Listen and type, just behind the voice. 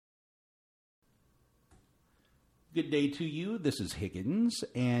Good day to you. This is Higgins,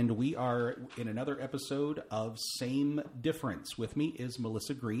 and we are in another episode of Same Difference. With me is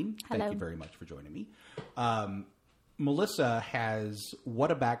Melissa Green. Hello. Thank you very much for joining me. Melissa has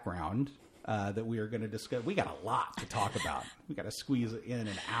what a background that we are going to discuss. We got a lot to talk about. We got to squeeze in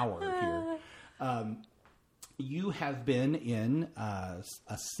an hour here. You have been in a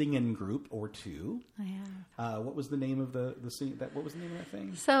singing group or two. I have. What was the name of the sing? What was the name of that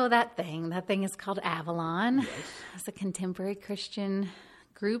thing? So that thing is called Avalon. Yes. It's a contemporary Christian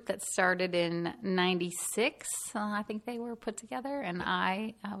group that started in '96. I think they were put together, and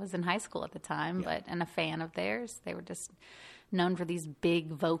I was in high school at the time, and a fan of theirs. They were just known for these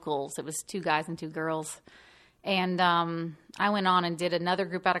big vocals. It was two guys and two girls. And I went on and did another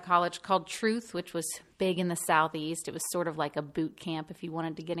group out of college called Truth, which was big in the Southeast. It was sort of like a boot camp if you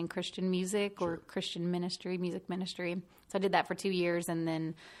wanted to get in Christian music or Christian ministry, music ministry. So I did that for 2 years. And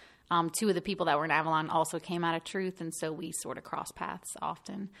then two of the people that were in Avalon also came out of Truth. And so we sort of cross paths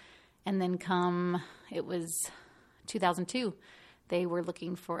often. And then it was 2002, they were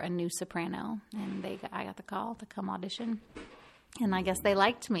looking for a new soprano. And I got the call to come audition. And I guess they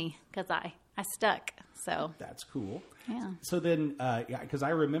liked me because I stuck. So that's cool. Yeah. So then, because I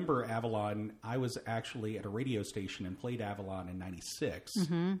remember Avalon, I was actually at a radio station and played Avalon in '96,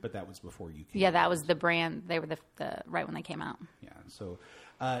 but that was before you came. Yeah, that was the brand. They were the right when they came out. Yeah. So,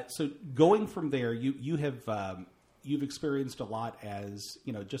 so going from there, you have you've experienced a lot as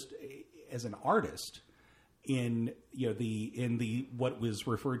just as an artist in the what was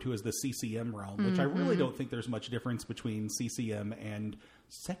referred to as the CCM realm, which I really don't think there's much difference between CCM and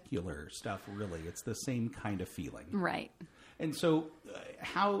secular stuff. Really, it's the same kind of feeling, right? And so,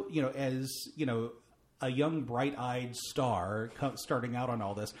 how as a young, bright-eyed star starting out on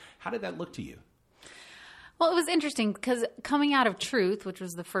all this, how did that look to you? Well, it was interesting because coming out of Truth, which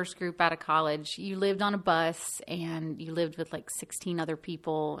was the first group out of college, you lived on a bus and you lived with like 16 other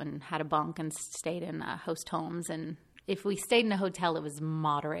people and had a bunk and stayed in host homes. And if we stayed in a hotel, it was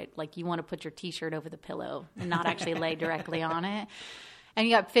moderate. Like you want to put your T-shirt over the pillow and not actually lay directly on it. And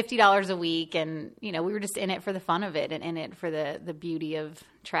you got $50 a week, and we were just in it for the fun of it and in it for the beauty of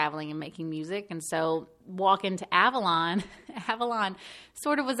traveling and making music. And so walk into Avalon. Avalon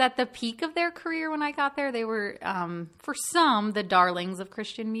sort of was at the peak of their career when I got there. They were, for some, the darlings of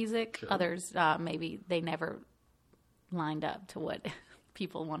Christian music. Sure. Others, maybe they never lined up to what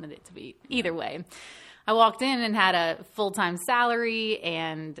people wanted it to be. Either way. I walked in and had a full-time salary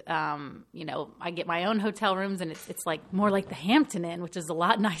and, I get my own hotel rooms and it's like more like the Hampton Inn, which is a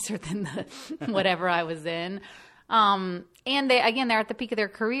lot nicer than the whatever I was in. And they're at the peak of their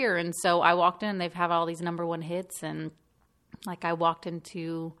career. And so I walked in and they've have all these number one hits. And like I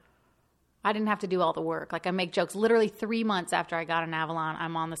didn't have to do all the work. Like I make jokes. Literally 3 months after I got in Avalon,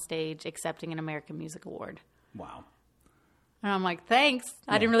 I'm on the stage accepting an American Music Award. Wow. And I'm like, thanks.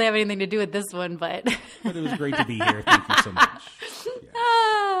 Yeah. I didn't really have anything to do with this one, but it was great to be here. Thank you so much.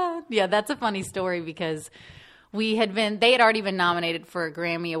 Yeah, that's a funny story because they had already been nominated for a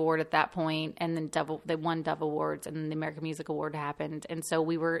Grammy Award at that point, and then they won Dove Awards, and then the American Music Award happened. And so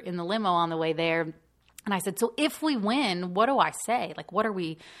we were in the limo on the way there, and I said, so if we win, what do I say? Like, what are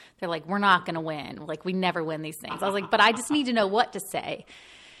we? They're like, we're not going to win. Like, we never win these things. I was like, but I just need to know what to say.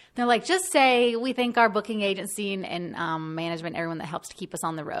 They're like, just say we thank our booking agency and management, everyone that helps to keep us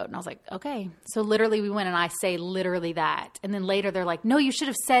on the road. And I was like, okay. So literally we went and I say literally that. And then later they're like, no, you should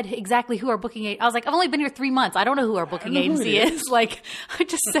have said exactly who our booking agency. I was like, I've only been here 3 months. I don't know who our booking agency is. Like, I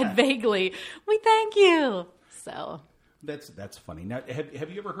just said vaguely, we thank you. So that's funny. Now,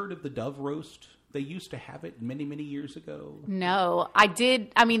 have you ever heard of the Dove Roast? They used to have it many, many years ago. No, I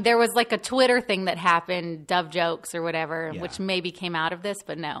did. I mean, there was like a Twitter thing that happened, Dove Jokes or whatever, which maybe came out of this,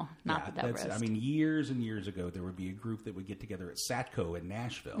 but no, not the Dove Roast. I mean, years and years ago, there would be a group that would get together at Satco in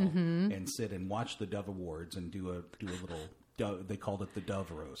Nashville and sit and watch the Dove Awards and do a little Dove. They called it the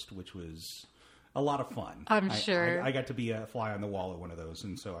Dove Roast, which was a lot of fun. I'm sure. I got to be a fly on the wall at one of those,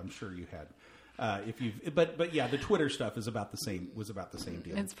 and so I'm sure you had. But yeah, the Twitter stuff was about the same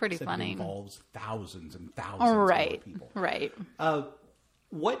deal. It's pretty funny. It involves thousands and thousands of people. Right. How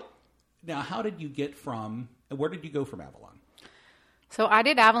did you get where did you go from Avalon? So I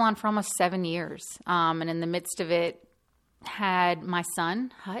did Avalon for almost 7 years. And in the midst of it, had my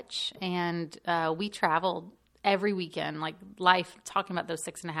son, Hutch, and we traveled every weekend, like life, talking about those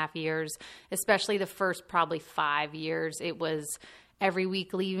 6.5 years, especially the first probably 5 years. It was every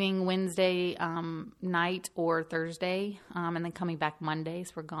week leaving Wednesday night or Thursday, and then coming back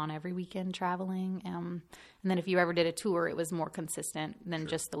Mondays. We're gone every weekend traveling. And then if you ever did a tour, it was more consistent than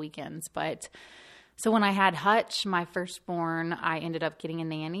just the weekends. But So when I had Hutch, my firstborn, I ended up getting a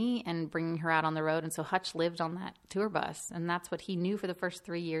nanny and bringing her out on the road. And so Hutch lived on that tour bus, and that's what he knew for the first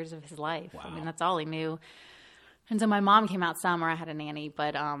 3 years of his life. Wow. I mean, that's all he knew. And so my mom came out summer. I had a nanny,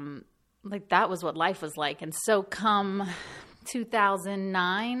 but like that was what life was like. And so come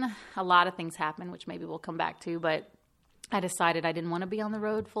 2009, a lot of things happened, which maybe we'll come back to, but I decided I didn't want to be on the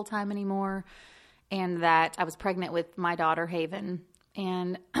road full time anymore, and that I was pregnant with my daughter, Haven.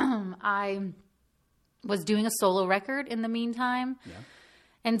 And I was doing a solo record in the meantime. Yeah.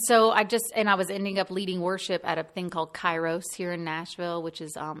 And so I was ending up leading worship at a thing called Kairos here in Nashville, which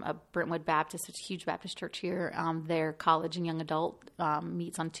is a Brentwood Baptist. It's a huge Baptist church here. Their college and young adult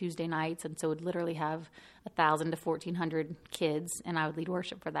meets on Tuesday nights. And so it would literally have 1,000 to 1,400 kids. And I would lead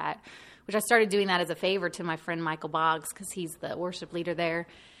worship for that, which I started doing that as a favor to my friend Michael Boggs, because he's the worship leader there.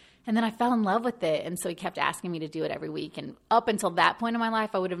 And then I fell in love with it. And so he kept asking me to do it every week. And up until that point in my life,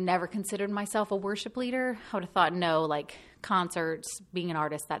 I would have never considered myself a worship leader. I would have thought, no, like concerts, being an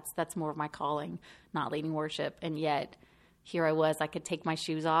artist, that's more of my calling, not leading worship. And yet here I was, I could take my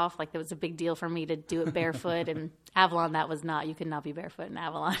shoes off. Like, it was a big deal for me to do it barefoot. And Avalon, that was not, you could not be barefoot in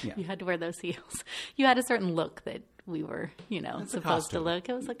Avalon. Yeah. You had to wear those heels. You had a certain look that we were, supposed to look.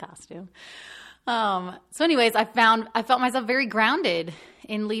 It was a costume. So anyways, I felt myself very grounded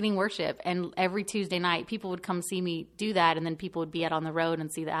in leading worship, and every Tuesday night people would come see me do that. And then people would be out on the road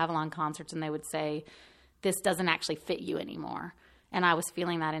and see the Avalon concerts, and they would say, this doesn't actually fit you anymore. And I was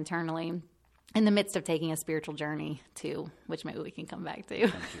feeling that internally in the midst of taking a spiritual journey too, which maybe we can come back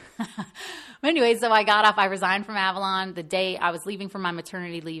to. But anyways, so I resigned from Avalon the day I was leaving for my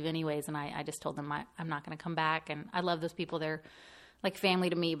maternity leave anyways. And I just told them I'm not going to come back. And I love those people. They're like family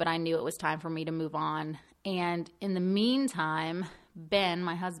to me, but I knew it was time for me to move on. And in the meantime, Ben,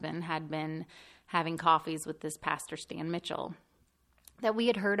 my husband, had been having coffees with this pastor, Stan Mitchell, that we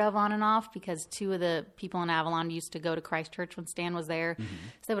had heard of on and off, because two of the people in Avalon used to go to Christ Church when Stan was there. Mm-hmm.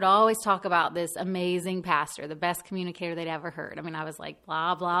 So they would always talk about this amazing pastor, the best communicator they'd ever heard. I mean, I was like,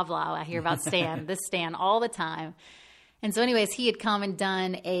 blah, blah, blah. I hear about Stan, this Stan all the time. And so anyways, he had come and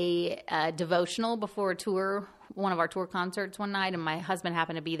done a devotional before a tour, one of our tour concerts one night, and my husband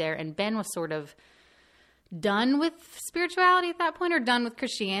happened to be there. And Ben was sort of done with spirituality at that point, or done with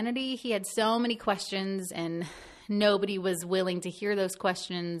Christianity. He had so many questions, and nobody was willing to hear those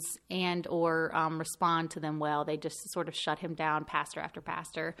questions and or respond to them well. They just sort of shut him down, pastor after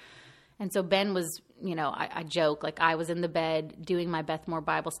pastor. And so Ben was, I joke, like I was in the bed doing my Beth Moore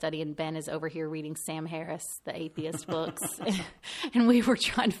Bible study, and Ben is over here reading Sam Harris, the atheist books. And we were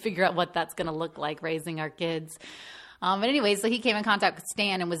trying to figure out what that's going to look like, raising our kids. But anyway, so he came in contact with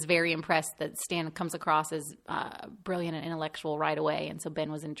Stan and was very impressed that Stan comes across as brilliant and intellectual right away. And so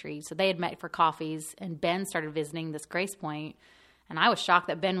Ben was intrigued. So they had met for coffees, and Ben started visiting this Grace Point. And I was shocked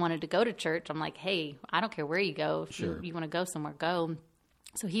that Ben wanted to go to church. I'm like, hey, I don't care where you go. If you want to go somewhere, go.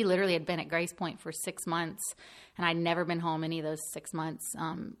 So he literally had been at Grace Point for 6 months, and I'd never been home any of those 6 months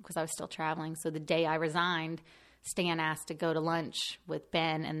because I was still traveling. So the day I resigned, Stan asked to go to lunch with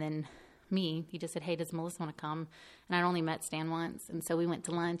Ben and then me. He just said, hey, does Melissa want to come? And I'd only met Stan once. And so we went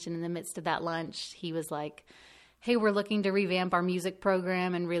to lunch, and in the midst of that lunch, he was like, hey, we're looking to revamp our music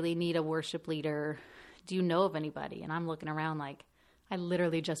program and really need a worship leader. Do you know of anybody? And I'm looking around like, I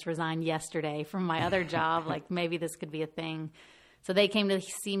literally just resigned yesterday from my other job. Like, maybe this could be a thing. So they came to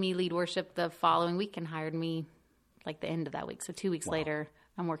see me lead worship the following week and hired me like the end of that week. So 2 weeks later,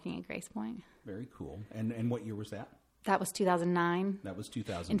 I'm working at Grace Point. Very cool. And what year was that? That was 2009. That was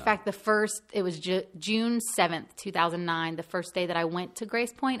 2009. In fact, it was June 7th, 2009, the first day that I went to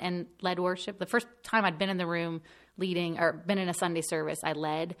Grace Point and led worship. The first time I'd been in the room leading, or been in a Sunday service, I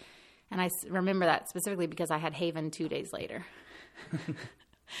led. And I remember that specifically because I had Haven 2 days later.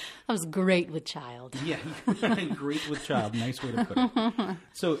 I was great with child. Yeah, great with child. Nice way to put it.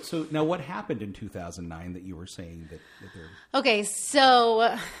 So now what happened in 2009 that you were saying that there... Okay,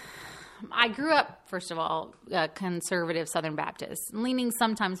 so I grew up, first of all, conservative Southern Baptist, leaning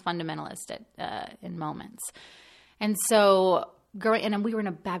sometimes fundamentalist in moments. And so and we were in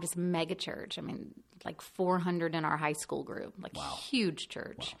a Baptist megachurch. I mean, like 400 in our high school group, like huge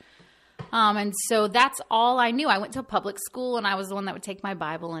church. Wow. And so that's all I knew. I went to a public school, and I was the one that would take my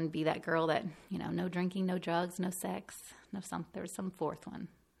Bible and be that girl that, no drinking, no drugs, no sex, there was some fourth one,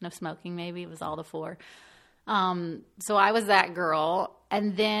 no smoking, maybe it was all the four. So I was that girl.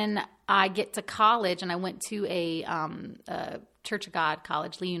 And then I get to college, and I went to a Church of God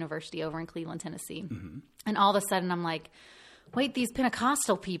college, Lee University over in Cleveland, Tennessee. Mm-hmm. And all of a sudden I'm like, wait, these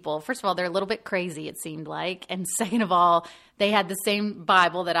Pentecostal people, first of all, they're a little bit crazy, it seemed like. And second of all, they had the same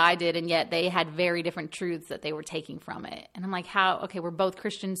Bible that I did, and yet they had very different truths that they were taking from it. And I'm like, okay, we're both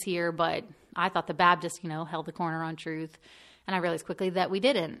Christians here, but I thought the Baptists, held the corner on truth. And I realized quickly that we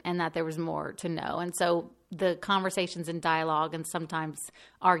didn't, and that there was more to know. And so the conversations and dialogue and sometimes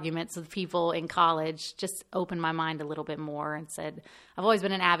arguments with people in college just opened my mind a little bit more and said, I've always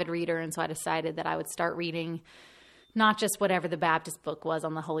been an avid reader. And so I decided that I would start reading not just whatever the Baptist book was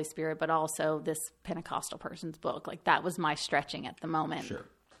on the Holy Spirit, but also this Pentecostal person's book. Like that was my stretching at the moment. Sure.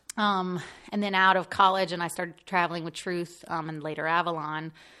 And then out of college, and I started traveling with Truth, and later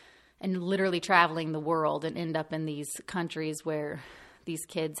Avalon, and literally traveling the world and end up in these countries where these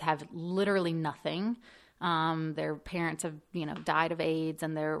kids have literally nothing. Their parents have, died of AIDS,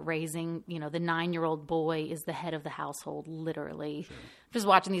 and they're raising, the 9-year-old boy is the head of the household, literally. Sure. Just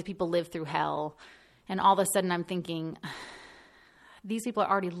watching these people live through hell. And all of a sudden I'm thinking, these people are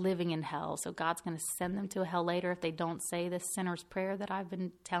already living in hell, so God's going to send them to a hell later if they don't say this sinner's prayer that I've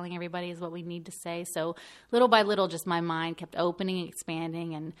been telling everybody is what we need to say. So little by little, just my mind kept opening and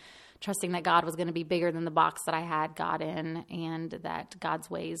expanding, and trusting that God was going to be bigger than the box that I had God in, and that God's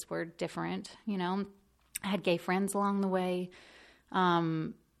ways were different. I had gay friends along the way,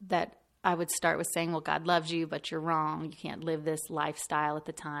 that I would start with saying, well, God loves you, but you're wrong. You can't live this lifestyle at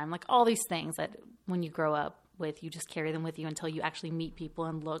the time. Like all these things that when you grow up with, you just carry them with you until you actually meet people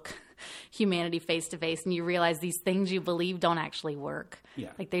and look humanity face to face, and you realize these things you believe don't actually work. Yeah.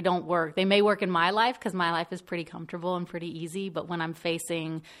 Like they don't work. They may work in my life because my life is pretty comfortable and pretty easy, but when I'm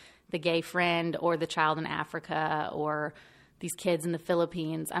facing the gay friend or the child in Africa or these kids in the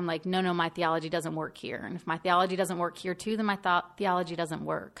Philippines, I'm like, no, my theology doesn't work here. And if my theology doesn't work here too, then my theology doesn't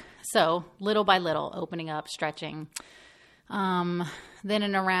work. So little by little, opening up, stretching. Then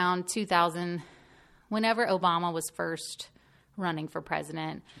in around 2000, whenever Obama was first running for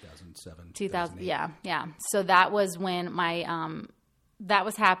president. 2007. 2000, yeah. So that was when that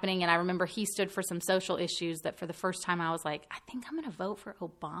was happening, and I remember he stood for some social issues that for the first time I was like, I think I'm going to vote for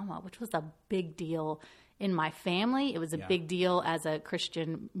Obama, which was a big deal in my family. It was a big deal as a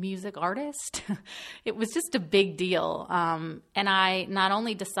Christian music artist. It was just a big deal. And I not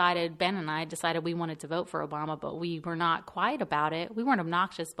only decided, Ben and I decided we wanted to vote for Obama, but we were not quiet about it. We weren't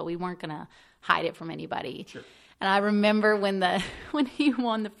obnoxious, but we weren't going to hide it from anybody. Sure. And I remember when he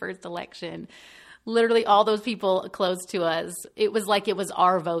won the first election, literally all those people close to us, it was like it was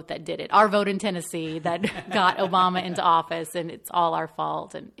our vote that did it. Our vote in Tennessee that got Obama into office, and it's all our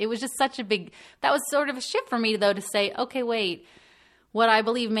fault. And it was just such a big, that was sort of a shift for me though, to say, okay, wait, what I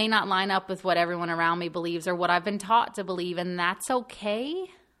believe may not line up with what everyone around me believes or what I've been taught to believe, and that's okay.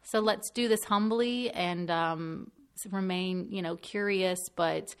 So let's do this humbly and remain, curious,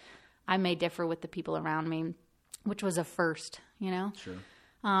 but I may differ with the people around me, which was a first, Sure.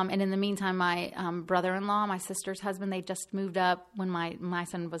 And in the meantime, my brother-in-law, my sister's husband, they just moved up when my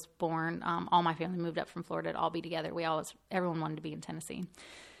son was born. All my family moved up from Florida to all be together. Everyone wanted to be in Tennessee.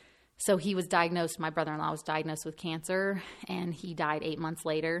 So he was diagnosed, my brother-in-law was diagnosed with cancer, and he died 8 months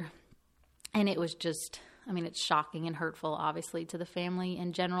later. And it was just, it's shocking and hurtful, obviously, to the family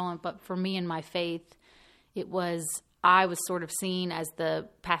in general. But for me and my faith, I was sort of seen as the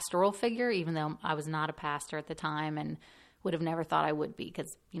pastoral figure, even though I was not a pastor at the time, and would have never thought I would be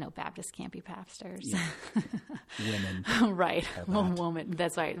because, Baptists can't be pastors. Yeah. Women. Right. Woman.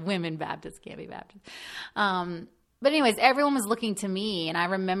 That's right. Women Baptists can't be Baptists. But anyways, everyone was looking to me, and I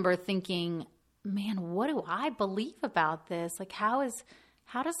remember thinking, man, what do I believe about this? Like, how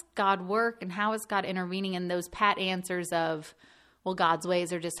does God work, and how is God intervening in those pat answers of, well, God's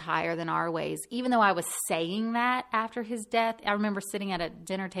ways are just higher than our ways. Even though I was saying that after his death, I remember sitting at a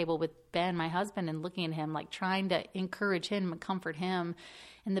dinner table with Ben, my husband, and looking at him, like trying to encourage him and comfort him,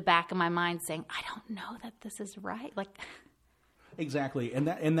 in the back of my mind saying, I don't know that this is right. Like, exactly. And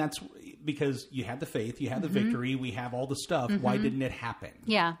that's because you had the faith, you had the victory, we have all the stuff. Why didn't it happen?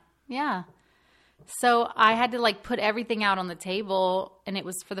 Yeah. So I had to put everything out on the table, and it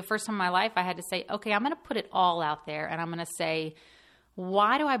was for the first time in my life, I had to say, okay, I'm going to put it all out there, and I'm going to say,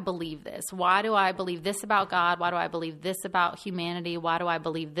 why do I believe this? Why do I believe this about God? Why do I believe this about humanity? Why do I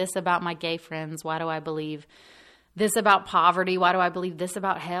believe this about my gay friends? Why do I believe this about poverty? Why do I believe this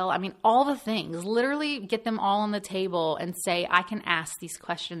about hell? All the things, literally get them all on the table and say, I can ask these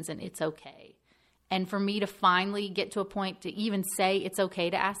questions and it's okay. And for me to finally get to a point to even say it's okay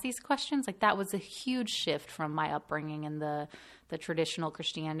to ask these questions, that was a huge shift from my upbringing and the traditional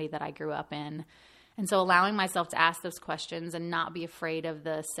Christianity that I grew up in. And so allowing myself to ask those questions and not be afraid of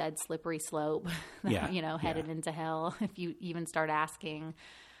the said slippery slope, headed into hell if you even start asking.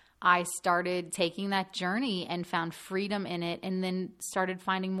 I started taking that journey and found freedom in it, and then started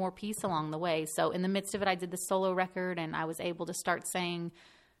finding more peace along the way. So in the midst of it, I did the solo record, and I was able to start saying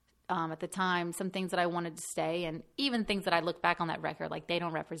at the time some things that I wanted to say, and even things that I look back on that record, like they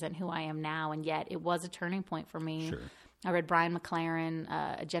don't represent who I am now, and yet it was a turning point for me. Sure. I read Brian McLaren,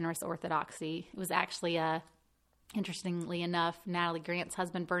 A Generous Orthodoxy. It was actually interestingly enough, Natalie Grant's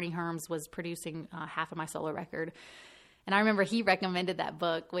husband, Bernie Herms, was producing half of my solo record. And I remember he recommended that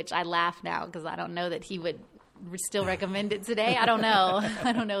book, which I laugh now because I don't know that he would still recommend it today. I don't know.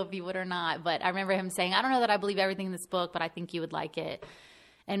 I don't know if he would or not. But I remember him saying, I don't know that I believe everything in this book, but I think you would like it.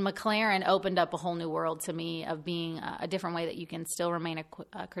 And McLaren opened up a whole new world to me of being a different way that you can still remain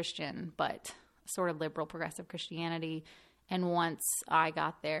a Christian, but sort of liberal, progressive Christianity. And once I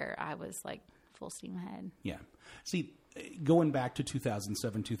got there, I was like full steam ahead. Yeah. See, going back to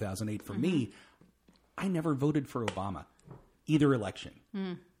 2007, 2008, for me, I never voted for Obama, either election.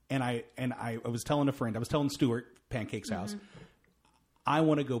 And I was telling a friend, I was telling Stuart, Pancake's house, I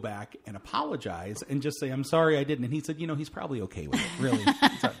want to go back and apologize and just say, I'm sorry I didn't. And he said, he's probably okay with it, really.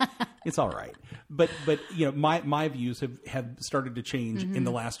 It's all right. But my views have started to change in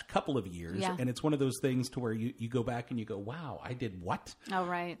the last couple of years. Yeah. And it's one of those things to where you go back and you go, wow, I did what? Oh,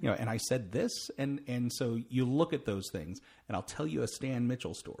 right. And I said this. And so you look at those things, and I'll tell you a Stan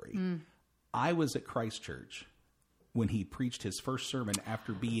Mitchell story. I was at Christ Church when he preached his first sermon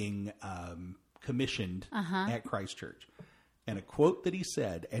after being commissioned at Christ Church. And a quote that he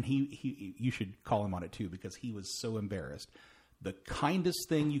said, and he you should call him on it too, because he was so embarrassed. The kindest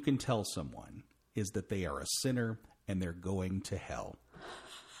thing you can tell someone is that they are a sinner and they're going to hell.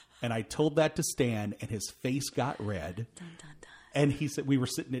 And I told that to Stan, and his face got red. Dun, dun, dun. And he said, we were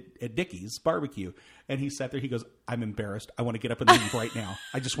sitting at Dickie's barbecue, and he sat there. He goes, I'm embarrassed. I want to get up and leave right now.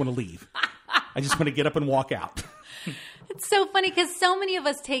 I just want to leave. I just want to get up and walk out. It's so funny because so many of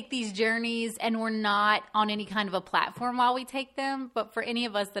us take these journeys and we're not on any kind of a platform while we take them. But for any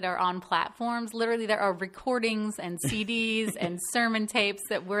of us that are on platforms, literally there are recordings and CDs and sermon tapes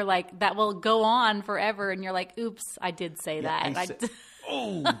that we're like, that will go on forever. And you're like, oops, I did say that.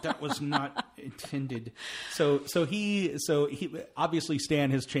 Oh, that was not intended. So he obviously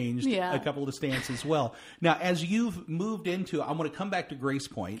Stan has changed a couple of the stance as well. Now, as you've moved into, I want to come back to Grace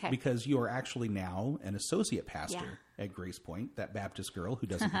Point because you are actually now an associate pastor at Grace Point, that Baptist girl who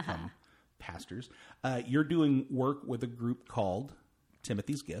doesn't become pastors. You're doing work with a group called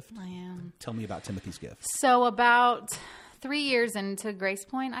Timothy's Gift. I am. Tell me about Timothy's Gift. So about 3 years into Grace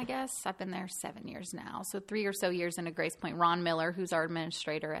Point, I guess. I've been there 7 years now. So 3 or so years into Grace Point, Ron Miller, who's our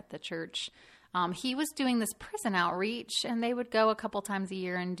administrator at the church, he was doing this prison outreach, and they would go a couple times a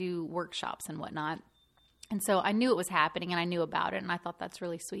year and do workshops and whatnot. And so I knew it was happening, and I knew about it, and I thought that's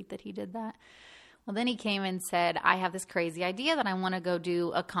really sweet that he did that. Well, then he came and said, I have this crazy idea that I want to go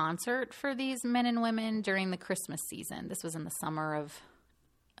do a concert for these men and women during the Christmas season. This was in the summer of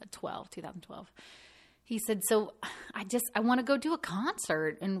 2012. He said, so I want to go do a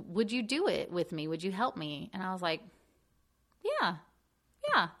concert, and would you do it with me? Would you help me? And I was like,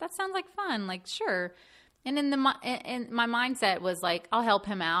 yeah, that sounds like fun. Like, sure. And in my mindset was like, I'll help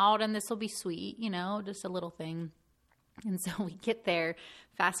him out, and this will be sweet, just a little thing. And so we get there,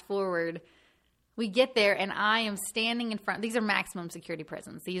 fast forward, we get there, and I am standing in front. These are maximum security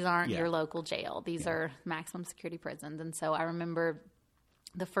prisons. These aren't your local jail. These are maximum security prisons. And so I remember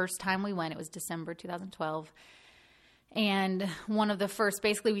the first time we went, it was December 2012. And one of the first,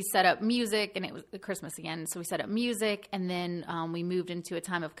 basically we set up music, and it was Christmas again. So we set up music, and then we moved into a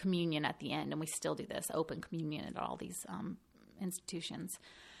time of communion at the end. And we still do this, open communion at all these institutions.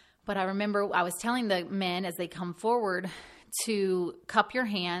 But I remember I was telling the men as they come forward to cup your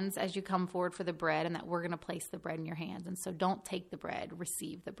hands as you come forward for the bread, and that we're going to place the bread in your hands. And so don't take the bread,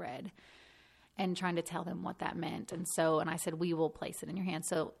 receive the bread. And trying to tell them what that meant. And I said, we will place it in your hands.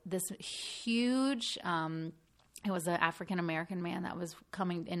 So this huge, it was an African-American man that was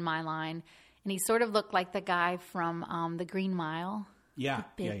coming in my line. And he sort of looked like the guy from the Green Mile. Yeah.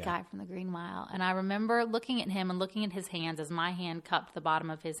 The big guy from the Green Mile. And I remember looking at him and looking at his hands as my hand cupped the bottom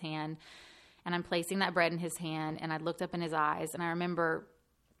of his hand. And I'm placing that bread in his hand. And I looked up in his eyes. And I remember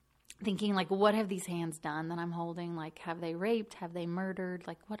thinking, like, what have these hands done that I'm holding? Like, have they raped? Have they murdered?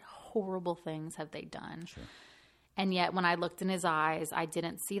 Like, what horrible things have they done? Sure. And yet, when I looked in his eyes, I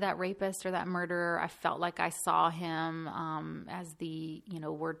didn't see that rapist or that murderer. I felt like I saw him as the,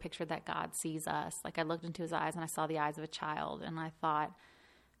 word picture that God sees us. Like, I looked into his eyes, and I saw the eyes of a child. And I thought,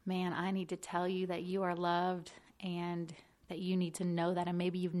 man, I need to tell you that you are loved, and that you need to know that. And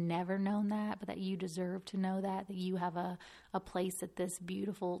maybe you've never known that, but that you deserve to know that you have a place at this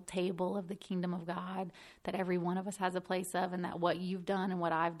beautiful table of the kingdom of God, that every one of us has a place of, and that what you've done and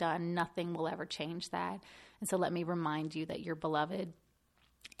what I've done, nothing will ever change that. And so let me remind you that you're beloved.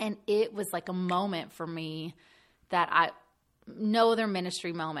 And it was like a moment for me that no other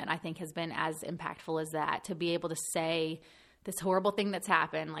ministry moment I think has been as impactful as that, to be able to say this horrible thing that's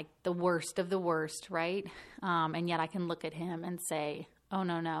happened, like the worst of the worst, right? And yet I can look at him and say, oh,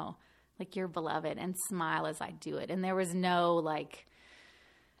 no, like you're beloved, and smile as I do it. And there was no like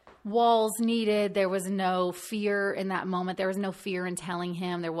walls needed. There was no fear in that moment. There was no fear in telling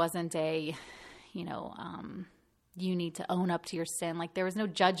him. There wasn't a, you need to own up to your sin. Like there was no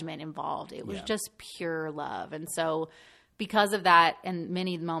judgment involved. It was just pure love. And so because of that and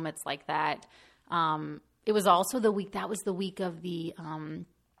many moments like that, it was also the week of the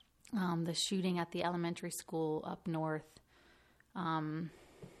shooting at the elementary school up north.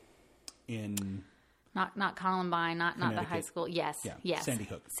 In not Columbine, not the high school. Yes.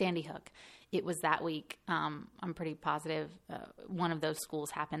 Sandy Hook. It was that week. I'm pretty positive one of those schools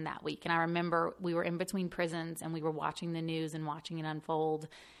happened that week. And I remember we were in between prisons and we were watching the news and watching it unfold.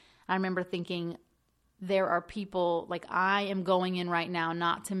 I remember thinking, there are people, like I am going in right now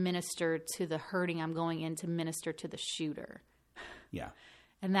not to minister to the hurting. I'm going in to minister to the shooter. Yeah.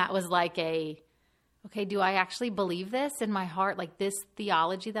 And that was like okay, do I actually believe this in my heart? Like this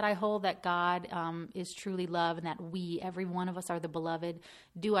theology that I hold, that God is truly love and that every one of us are the beloved.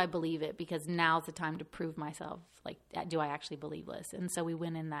 Do I believe it? Because now's the time to prove myself. Like, do I actually believe this? And so we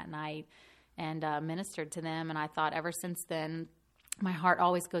went in that night and ministered to them. And I thought ever since then, my heart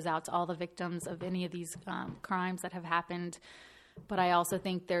always goes out to all the victims of any of these crimes that have happened. But I also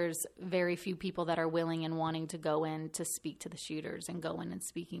think there's very few people that are willing and wanting to go in to speak to the shooters and go in and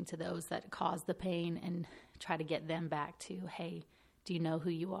speaking to those that cause the pain and try to get them back to, hey, do you know who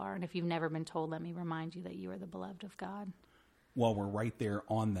you are? And if you've never been told, let me remind you that you are the beloved of God. While we're right there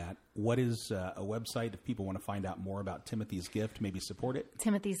on that, what is a website if people want to find out more about Timothy's Gift, maybe support it?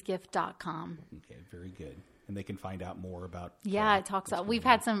 Timothy'sGift.com. Okay, very good. And they can find out more about... it talks about... We've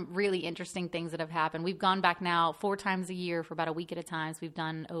had some really interesting things that have happened. We've gone back now 4 times a year for about a week at a time. So we've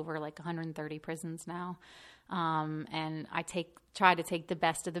done over like 130 prisons now. And I try to take the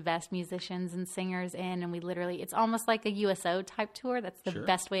best of the best musicians and singers in, and we literally... It's almost like a USO type tour. That's the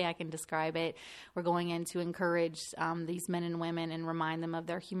best way I can describe it. We're going in to encourage these men and women and remind them of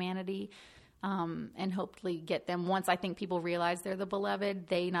their humanity. And hopefully get them, once I think people realize they're the beloved,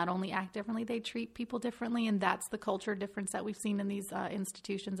 they not only act differently, they treat people differently. And that's the culture difference that we've seen in these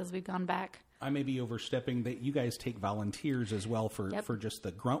institutions as we've gone back. I may be overstepping that you guys take volunteers as well for just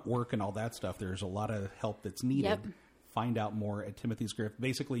the grunt work and all that stuff. There's a lot of help that's needed. Yep. Find out more at Timothy's Gift.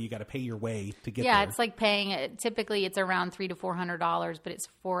 Basically, you got to pay your way to get there. Yeah, it's like paying. Typically, it's around $300 to $400, but it's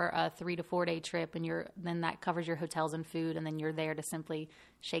for a 3 to 4 day trip, and then that covers your hotels and food, and then you're there to simply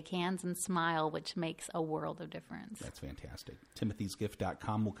shake hands and smile, which makes a world of difference. That's fantastic.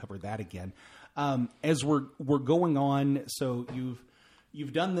 Timothy'sGift.com. We'll cover that again as we're going on. So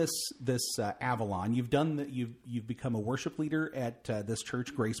you've done this Avalon. You've become a worship leader at this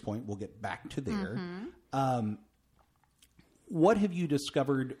church, Grace Point. We'll get back to there. Mm-hmm. What have you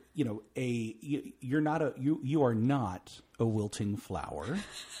discovered? You are not a wilting flower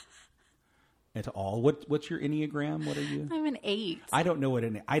at all. What's your Enneagram? What are you? I'm an 8. I don't know what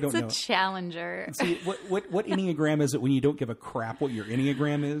I don't know. It's a challenger. See, what Enneagram is it when you don't give a crap what your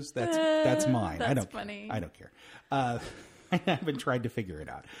Enneagram is? That's mine. That's funny. I don't care. I haven't tried to figure it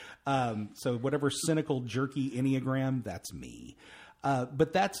out. So whatever cynical, jerky Enneagram, that's me.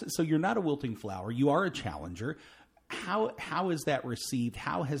 So you're not a wilting flower. You are a challenger. How is that received?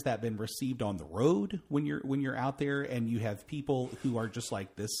 How has that been received on the road when you're out there and you have people who are just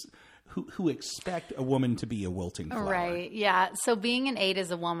like this, who expect a woman to be a wilting flower? Right. Yeah. So being an 8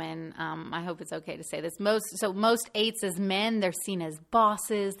 as a woman, I hope it's okay to say this. Most 8s as men, they're seen as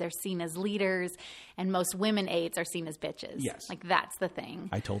bosses, they're seen as leaders, and most women 8s are seen as bitches. Yes. Like that's the thing.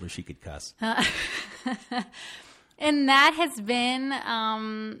 I told her she could cuss. And that has been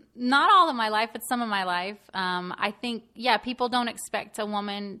not all of my life, but some of my life. I think, people don't expect a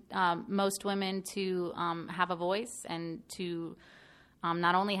woman, most women, to have a voice and to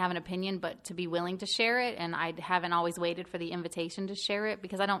not only have an opinion, but to be willing to share it. And I haven't always waited for the invitation to share it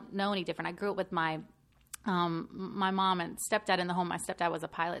because I don't know any different. I grew up with my mom and stepdad in the home. My stepdad was a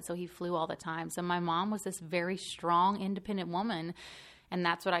pilot, so he flew all the time. So my mom was this very strong, independent woman, and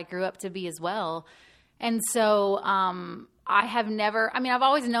that's what I grew up to be as well. And so I've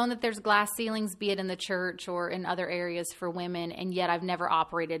always known that there's glass ceilings, be it in the church or in other areas for women, and yet I've never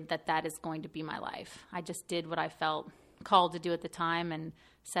operated that is going to be my life. I just did what I felt called to do at the time, and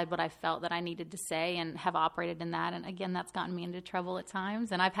said what I felt that I needed to say, and have operated in that. And again, that's gotten me into trouble at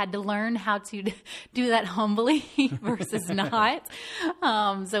times, and I've had to learn how to do that humbly versus not.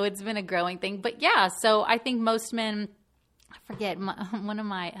 So it's been a growing thing. But yeah, so I think most men, I forget, one of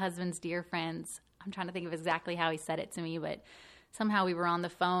my husband's dear friends, I'm trying to think of exactly how he said it to me, but somehow we were on the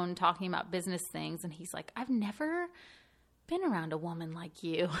phone talking about business things, and he's like, I've never been around a woman like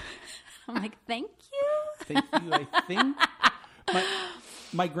you. I'm like, thank you. Thank you, I think.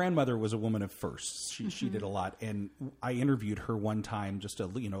 My grandmother was a woman of firsts. She did a lot, and I interviewed her one time, just a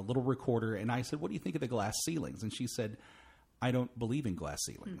little recorder, and I said, "What do you think of the glass ceilings?" And she said, "I don't believe in glass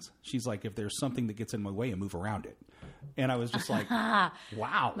ceilings." She's like, "If there's something that gets in my way, I move around it." And I was just like,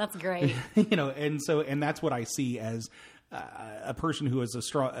 "Wow, that's great." And that's what I see as a person who is a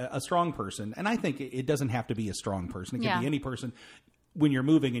strong person, and I think it doesn't have to be a strong person. It can be any person. When you're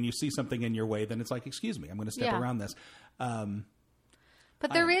moving and you see something in your way, then it's like, excuse me, I'm going to step around this.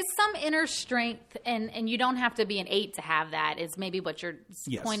 But there is some inner strength, and you don't have to be an 8 to have that, is maybe what you're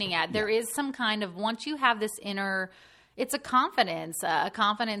pointing at. There is some kind of, once you have this inner, it's a confidence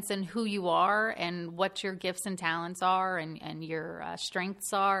in who you are and what your gifts and talents are, and your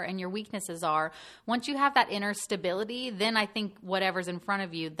strengths are and your weaknesses are. Once you have that inner stability, then I think whatever's in front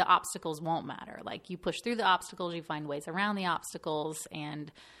of you, the obstacles won't matter. Like, you push through the obstacles, you find ways around the obstacles,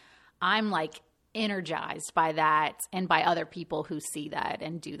 and I'm like energized by that and by other people who see that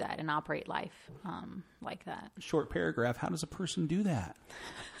and do that and operate life like that. Short paragraph. How does a person do that?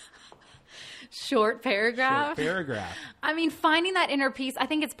 Short paragraph. I mean, finding that inner peace, I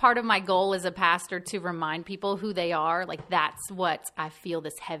think it's part of my goal as a pastor to remind people who they are. Like, that's what I feel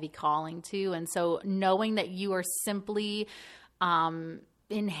this heavy calling to. And so knowing that you are simply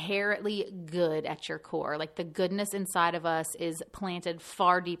inherently good at your core, like the goodness inside of us is planted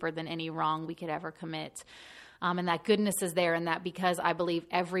far deeper than any wrong we could ever commit. And that goodness is there, and that because I believe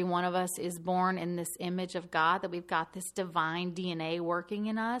every one of us is born in this image of God, that we've got this divine DNA working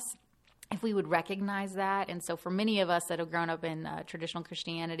in us. If we would recognize that. And so for many of us that have grown up in traditional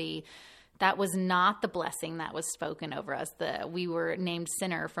Christianity, that was not the blessing that was spoken over us. We were named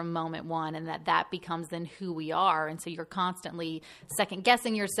sinner from moment one, and that becomes then who we are. And so you're constantly second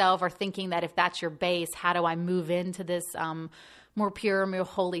guessing yourself or thinking that if that's your base, how do I move into this more pure, more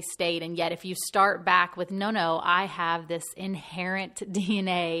holy state? And yet if you start back with, no, I have this inherent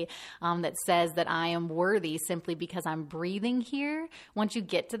DNA that says that I am worthy simply because I'm breathing here. Once you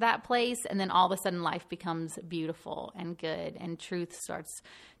get to that place, and then all of a sudden life becomes beautiful and good, and truth starts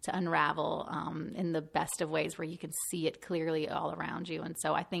to unravel in the best of ways where you can see it clearly all around you. And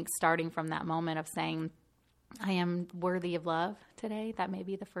so I think starting from that moment of saying, I am worthy of love today, that may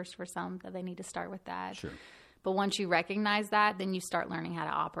be the first for some, that they need to start with that. Sure. But once you recognize that, then you start learning how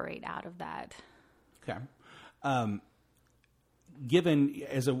to operate out of that. Okay. Given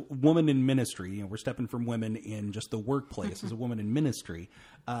as a woman in ministry, we're stepping from women in just the workplace as a woman in ministry.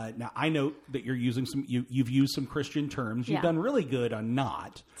 Now I know that you're using you've used some Christian terms. You've done really good on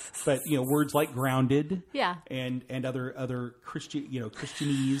not, but words like grounded, and other Christian,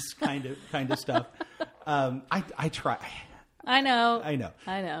 Christianese kind of stuff. I try. I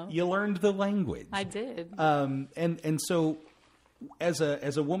know. You learned the language. I did. And so as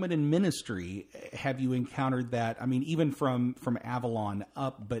a woman in ministry, have you encountered that? I mean, even from Avalon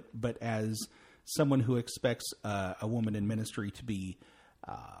up, but as someone who expects a woman in ministry to be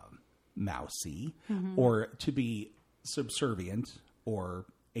mousy, or to be subservient or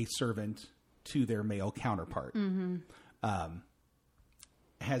a servant to their male counterpart,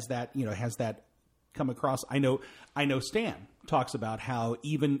 has that come across? I know Stan talks about how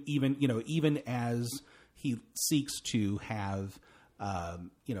even as he seeks to have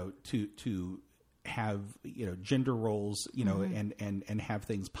to have gender roles and have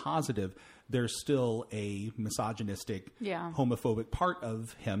things positive, there's still a misogynistic, homophobic part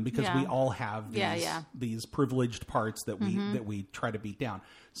of him, because we all have these privileged parts that we try to beat down.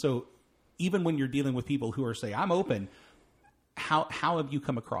 So even when you're dealing with people who are say, I'm open, how have you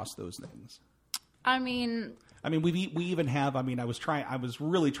come across those things? I mean, we even have. I was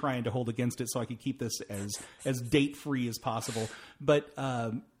really trying to hold against it so I could keep this as date free as possible. But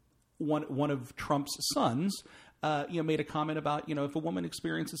one of Trump's sons, made a comment about if a woman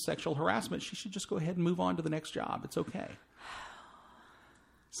experiences sexual harassment, she should just go ahead and move on to the next job. It's okay.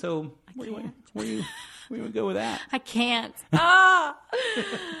 So where do you go with that? I can't.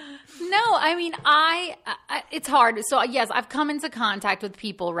 No, I mean, it's hard. So yes, I've come into contact with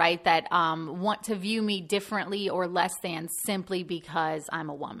people, right, that want to view me differently or less than simply because I'm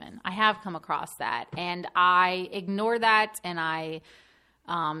a woman. I have come across that, and I ignore that, and I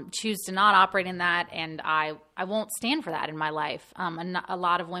choose to not operate in that, and I won't stand for that in my life. A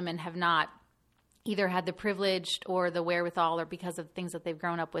lot of women have not either had the privilege or the wherewithal, or because of things that they've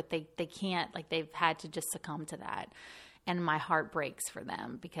grown up with, they can't, like, they've had to just succumb to that. And my heart breaks for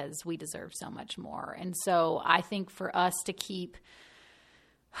them because we deserve so much more. And so I think for us to keep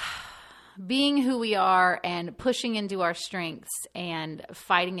being who we are and pushing into our strengths and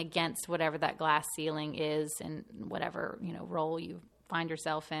fighting against whatever that glass ceiling is and whatever, role you find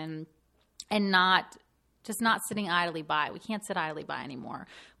yourself in, and not sitting idly by. We can't sit idly by anymore.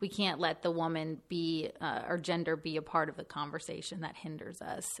 We can't let the woman be or gender be a part of the conversation that hinders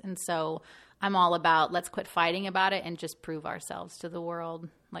us. And so I'm all about, let's quit fighting about it and just prove ourselves to the world.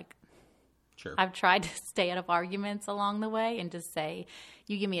 Like, sure. I've tried to stay out of arguments along the way and just say,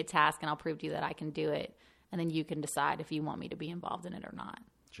 you give me a task and I'll prove to you that I can do it. And then you can decide if you want me to be involved in it or not.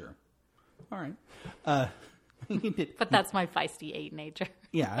 Sure. All right. But that's my feisty 8 nature.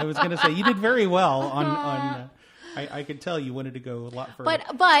 Yeah, I was going to say you did very well on I could tell you wanted to go a lot further.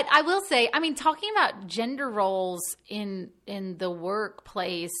 But I will say, I mean, talking about gender roles in the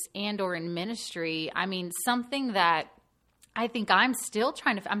workplace and or in ministry, I mean, something that I think I'm still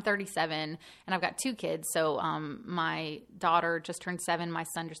I'm 37 and I've got 2 kids. So my daughter just turned 7, my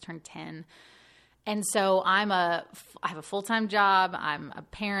son just turned 10. And so I have a full-time job, I'm a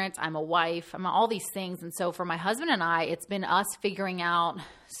parent, I'm a wife, I'm all these things. And so for my husband and I, it's been us figuring out,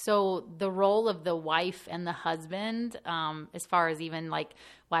 so the role of the wife and the husband, as far as even like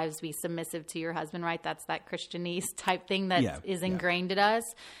wives be submissive to your husband, right? That's that Christianese type thing that is ingrained in us.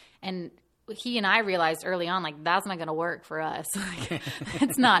 And he and I realized early on, like, that's not going to work for us. Like,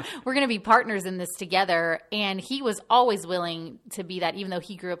 it's not. We're going to be partners in this together. And he was always willing to be that, even though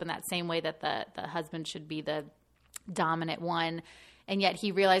he grew up in that same way that the husband should be the dominant one. And yet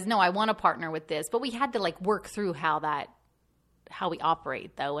he realized, no, I want to partner with this. But we had to like work through how we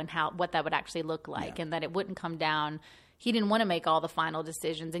operate though, and what that would actually look like, and that it wouldn't come down. He didn't want to make all the final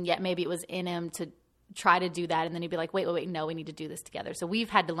decisions, and yet maybe it was in him to try to do that, and then he'd be like, wait, no, we need to do this together. So we've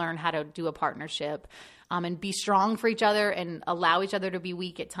had to learn how to do a partnership and be strong for each other and allow each other to be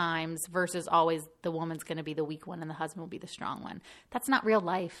weak at times, versus always the woman's going to be the weak one and the husband will be the strong one. That's not real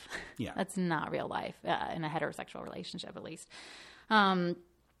life. Yeah. That's not real life in a heterosexual relationship, at least. So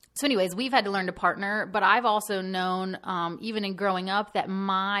anyways, we've had to learn to partner, but I've also known, even in growing up, that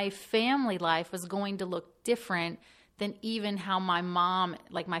my family life was going to look different than even how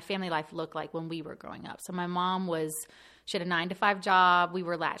my family life looked like when we were growing up. So my mom she had a 9-to-5 job. We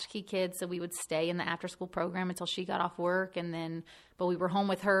were latchkey kids, so we would stay in the after-school program until she got off work, but we were home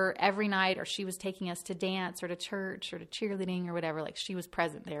with her every night, or she was taking us to dance or to church or to cheerleading or whatever. Like, she was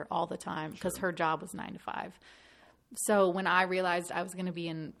present there all the time because her job was 9 to 5. So when I realized I was going to be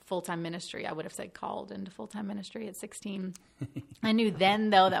in full-time ministry, I would have said called into full-time ministry at 16. I knew then,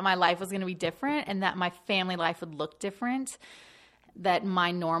 though, that my life was going to be different and that my family life would look different, that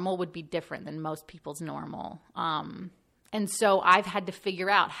my normal would be different than most people's normal. And so I've had to figure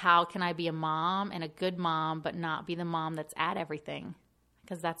out, how can I be a mom and a good mom, but not be the mom that's at everything?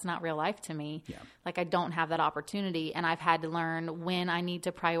 Because that's not real life to me. Yeah. Like, I don't have that opportunity, and I've had to learn when I need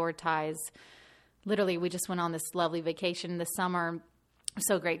to prioritize. Literally, we just went on this lovely vacation this summer.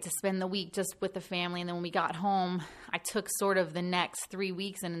 So great to spend the week just with the family. And then when we got home, I took sort of the next 3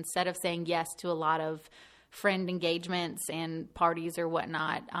 weeks, and instead of saying yes to a lot of friend engagements and parties or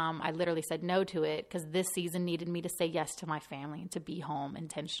whatnot, I literally said no to it, because this season needed me to say yes to my family and to be home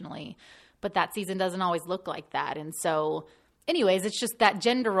intentionally. But that season doesn't always look like that. And so anyways, it's just that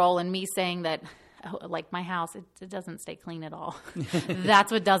gender role and me saying that, like, my house, it doesn't stay clean at all.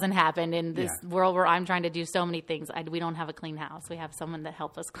 That's what doesn't happen in this world where I'm trying to do so many things. We don't have a clean house. We have someone that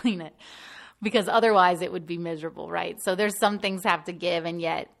helps us clean it, because otherwise it would be miserable, right? So there's some things have to give, and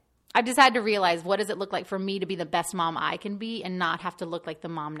yet I just had to realize, what does it look like for me to be the best mom I can be and not have to look like the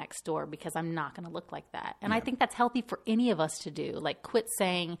mom next door, because I'm not going to look like that. And I think that's healthy for any of us to do. Like, quit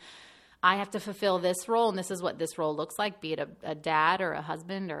saying, I have to fulfill this role and this is what this role looks like, be it a dad or a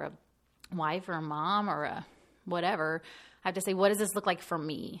husband or a wife or a mom or a whatever. I have to say, what does this look like for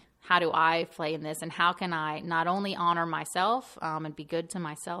me? How do I play in this? And how can I not only honor myself and be good to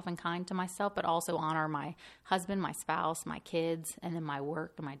myself and kind to myself, but also honor my husband, my spouse, my kids, and then my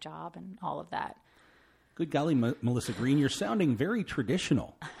work and my job and all of that. Good golly, Melissa Green, you're sounding very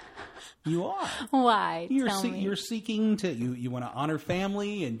traditional. You are. Why? You're seeking to, you want to honor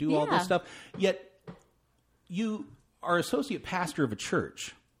family and do all this stuff, yet you are associate pastor of a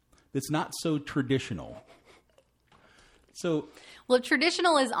church that's not so traditional. So, well,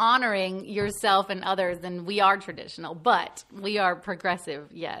 traditional is honoring yourself and others, and we are traditional, but we are progressive,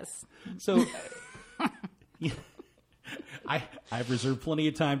 yes. So, I've reserved plenty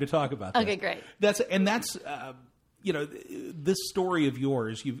of time to talk about that. Okay, great. That's this story of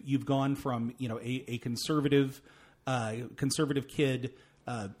yours. You've gone from a conservative kid,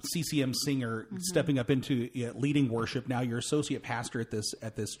 CCM singer, stepping up into leading worship. Now you're associate pastor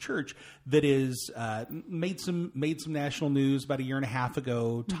at this church that is made some national news about a year and a half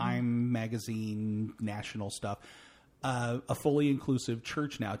ago. Time magazine, national stuff. A fully inclusive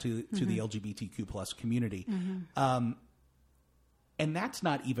church now to the LGBTQ plus community. And that's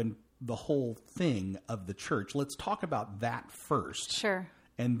not even the whole thing of the church. Let's talk about that first. Sure.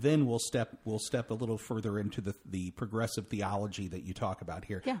 And then we'll step a little further into the progressive theology that you talk about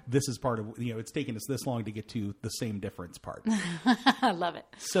here. Yeah. This is part of, it's taken us this long to get to the same difference part. I love it.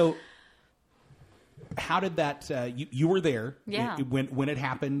 So how did that, you were there when it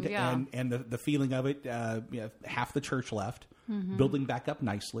happened, and the feeling of it, half the church left, building back up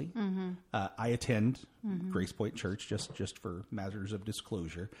nicely. I attend Grace Point Church just for matters of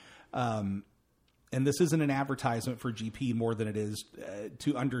disclosure. And this isn't an advertisement for GP more than it is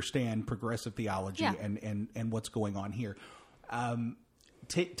to understand progressive theology and what's going on here.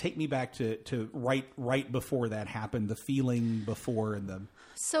 Take me back to right before that happened, the feeling before and the...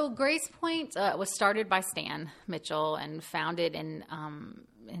 So Grace Point was started by Stan Mitchell and founded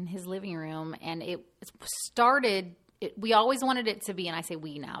in his living room. And it started... we always wanted it to be, and I say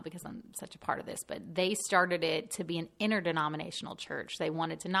we now because I'm such a part of this, but they started it to be an interdenominational church. They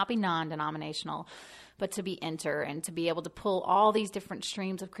wanted to not be non-denominational, but to be inter, and to be able to pull all these different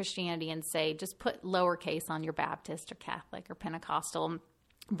streams of Christianity and say, just put lowercase on your Baptist or Catholic or Pentecostal,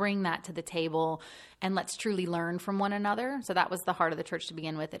 bring that to the table, and let's truly learn from one another. So that was the heart of the church to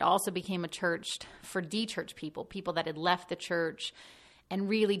begin with. It also became a church for de-church people that had left the church and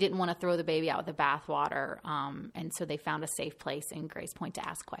really didn't want to throw the baby out with the bathwater. And so they found a safe place in Grace Point to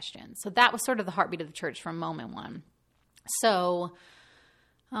ask questions. So that was sort of the heartbeat of the church from moment one. So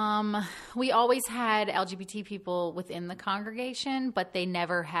we always had LGBT people within the congregation, but they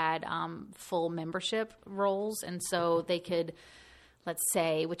never had full membership roles. And so they could, let's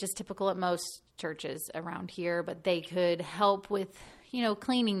say, which is typical at most churches around here, but they could help with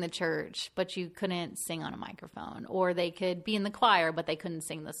cleaning the church, but you couldn't sing on a microphone. Or they could be in the choir, but they couldn't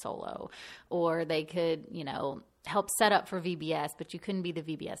sing the solo. Or they could, help set up for VBS, but you couldn't be the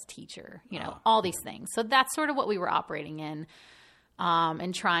VBS teacher. All these things. So that's sort of what we were operating in,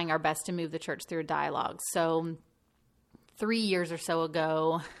 and trying our best to move the church through a dialogue. So 3 years or so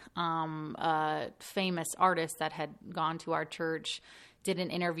ago, a famous artist that had gone to our church did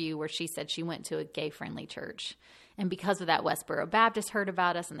an interview where she said she went to a gay-friendly church. And because of that, Westboro Baptist heard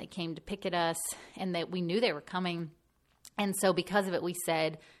about us, and they came to picket us, and that we knew they were coming. And so because of it, we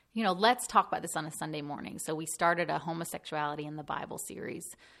said, let's talk about this on a Sunday morning. So we started a Homosexuality in the Bible series.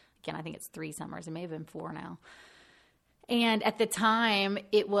 Again, I think it's 3 summers. It may have been 4 now. And at the time,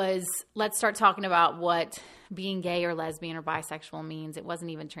 it was, let's start talking about what being gay or lesbian or bisexual means. It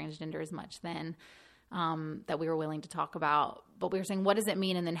wasn't even transgender as much then. That we were willing to talk about. But we were saying, what does it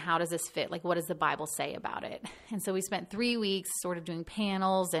mean? And then how does this fit? Like, what does the Bible say about it? And so we spent 3 weeks sort of doing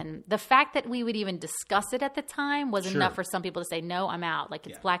panels. And the fact that we would even discuss it at the time was enough for some people to say, no, I'm out. Like,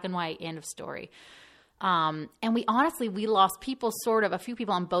 it's black and white, end of story. And we lost people, a few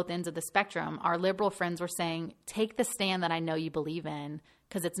people on both ends of the spectrum. Our liberal friends were saying, take the stand that I know you believe in,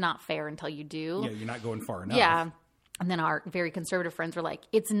 because it's not fair until you do. Yeah, you're not going far enough. Yeah. And then our very conservative friends were like,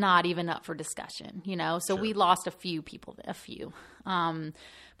 it's not even up for discussion, So we lost a few people, but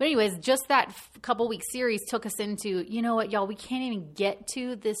anyways, just that couple week series took us into, what, y'all, we can't even get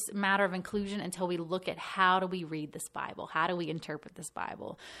to this matter of inclusion until we look at how do we read this Bible? How do we interpret this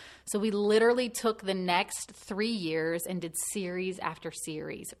Bible? So we literally took the next 3 years and did series after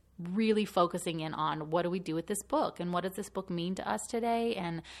series, really focusing in on what do we do with this book, and what does this book mean to us today,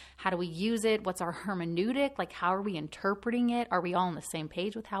 and how do we use it? What's our hermeneutic? Like, how are we interpreting it? Are we all on the same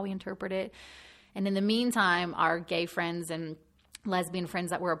page with how we interpret it? And in the meantime, our gay friends and lesbian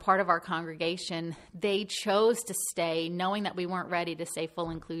friends that were a part of our congregation, they chose to stay, knowing that we weren't ready to say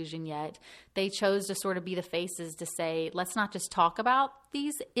full inclusion yet. They chose to sort of be the faces to say, let's not just talk about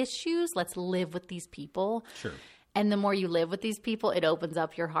these issues, let's live with these people. Sure. And the more you live with these people, it opens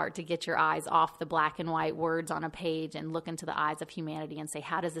up your heart to get your eyes off the black and white words on a page and look into the eyes of humanity and say,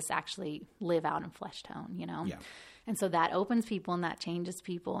 how does this actually live out in flesh tone, Yeah. And so that opens people and that changes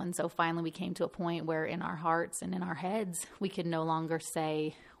people. And so finally we came to a point where in our hearts and in our heads, we could no longer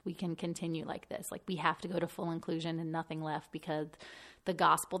say we can continue like this. Like, we have to go to full inclusion and nothing left, because the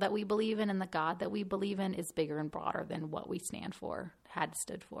gospel that we believe in and the God that we believe in is bigger and broader than what we stand for, had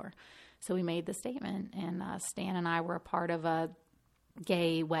stood for. So we made the statement, and Stan and I were a part of a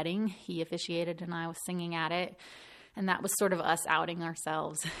gay wedding. He officiated and I was singing at it. And that was sort of us outing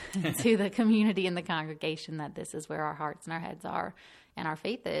ourselves to the community and the congregation that this is where our hearts and our heads are and our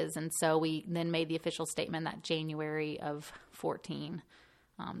faith is. And so we then made the official statement that January of 14,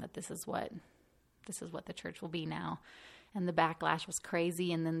 that this is what the church will be now. And the backlash was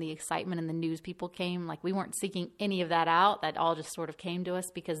crazy. And then the excitement and the news people came. Like, we weren't seeking any of that out. That all just sort of came to us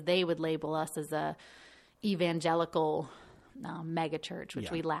because they would label us as a evangelical mega church,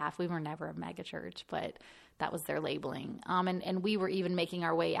 which we laugh. We were never a mega church, but that was their labeling. And we were even making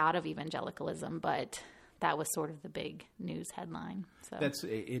our way out of evangelicalism, but that was sort of the big news headline. So that's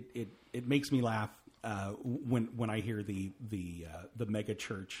it. It makes me laugh when I hear the mega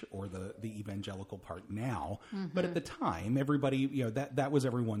church or the evangelical part now. But at the time, everybody, that was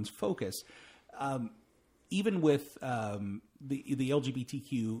everyone's focus. Even with the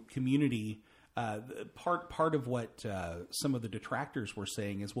LGBTQ community, part of what some of the detractors were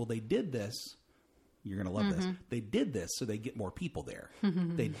saying is, well, they did this. You're going to love this. They did this so they get more people there.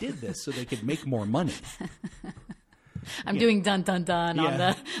 They did this so they could make more money. I'm doing dun dun dun on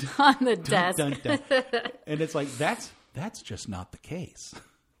the desk. Dun, dun, dun. And it's like that's just not the case.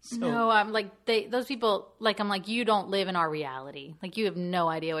 So, no, I'm like those people. Like, I'm like, you don't live in our reality. Like, you have no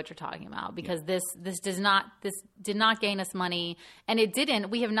idea what you're talking about because this did not gain us money, and it didn't.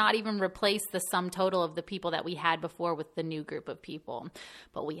 We have not even replaced the sum total of the people that we had before with the new group of people.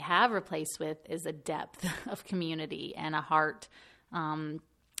 But we have replaced with is a depth of community and a heart.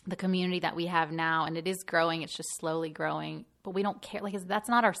 The community that we have now, and it is growing. It's just slowly growing, but we don't care. Like, that's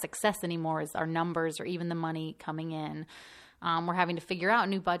not our success anymore. Is our numbers or even the money coming in. We're having to figure out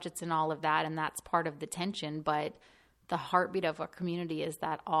new budgets and all of that, and that's part of the tension. But the heartbeat of our community is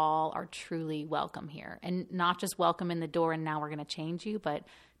that all are truly welcome here, and not just welcome in the door and now we're going to change you, but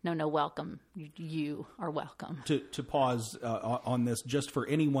no, welcome. You are welcome. To pause on this, just for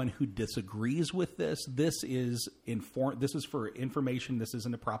anyone who disagrees with this, this is for information. This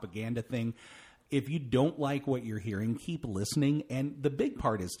isn't a propaganda thing. If you don't like what you're hearing, keep listening. And the big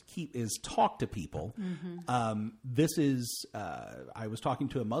part is talk to people. This is I was talking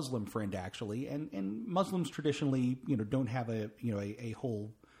to a Muslim friend actually, and Muslims traditionally don't have a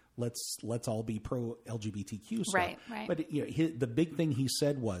whole let's all be pro LGBTQ stuff. Right. But the big thing he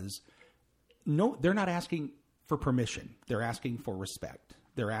said was, no, they're not asking for permission. They're asking for respect.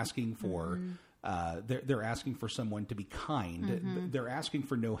 They're asking for they're asking for someone to be kind. They're asking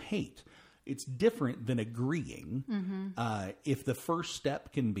for no hate. It's different than agreeing. If the first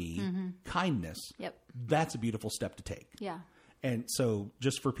step can be kindness, that's a beautiful step to take. Yeah. And so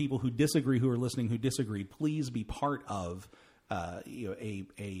just for people who disagree, who are listening, who disagree, please be part of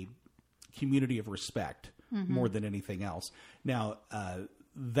a community of respect more than anything else. Now,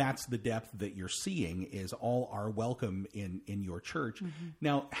 that's the depth that you're seeing is all are welcome in your church.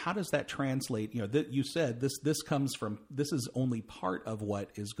 Now, how does that translate? You said this comes from, this is only part of what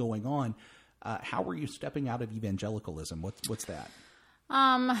is going on. How are you stepping out of evangelicalism? What's that?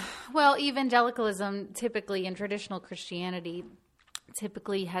 Well, evangelicalism typically in traditional Christianity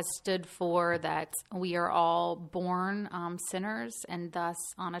typically has stood for that we are all born sinners and thus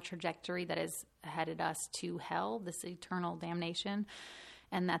on a trajectory that has headed us to hell, this eternal damnation.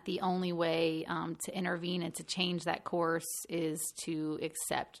 And that the only way to intervene and to change that course is to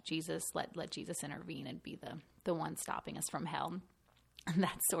accept Jesus, let Jesus intervene and be the one stopping us from hell. And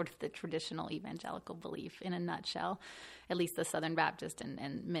that's sort of the traditional evangelical belief in a nutshell, at least the Southern Baptist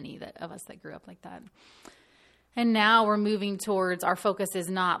and many of us that grew up like that. And now we're moving towards, our focus is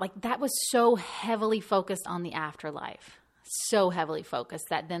not, like, that was so heavily focused on the afterlife. So heavily focused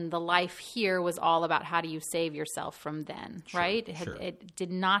that then the life here was all about how do you save yourself from then, right? It did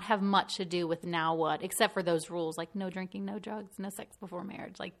not have much to do with now what, except for those rules like no drinking, no drugs, no sex before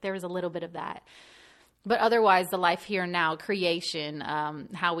marriage. Like, there was a little bit of that. But otherwise, the life here and now, creation,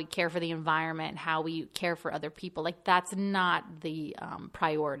 how we care for the environment, how we care for other people, like, that's not the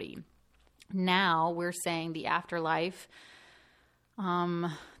priority. Now we're saying the afterlife,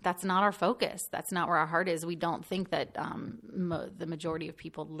 that's not our focus. That's not where our heart is. We don't think that the majority of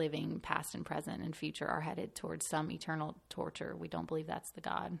people living past and present and future are headed towards some eternal torture. We don't believe that's the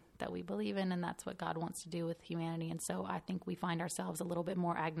God that we believe in, and that's what God wants to do with humanity. And so I think we find ourselves a little bit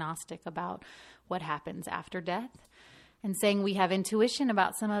more agnostic about what happens after death and saying we have intuition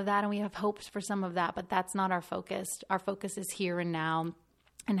about some of that and we have hopes for some of that, but that's not our focus. Our focus is here and now.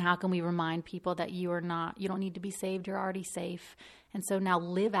 And how can we remind people that you don't need to be saved, you're already safe. And so now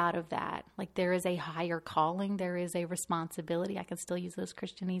live out of that. Like there is a higher calling, there is a responsibility. I can still use those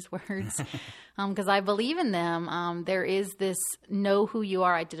Christianese words because I believe in them. There is this know who you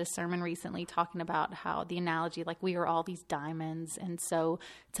are. I did a sermon recently talking about how the analogy, like we are all these diamonds. And so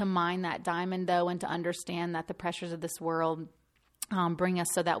to mine that diamond though, and to understand that the pressures of this world bring us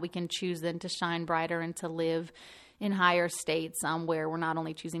so that we can choose then to shine brighter and to live in higher states where we're not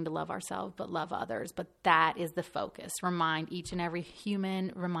only choosing to love ourselves, but love others. But that is the focus. Remind each and every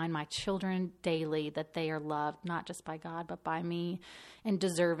human, remind my children daily that they are loved, not just by God, but by me, and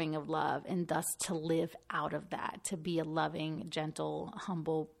deserving of love, and thus to live out of that, to be a loving, gentle,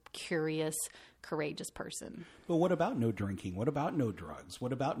 humble, curious, courageous person. But what about no drinking? What about no drugs?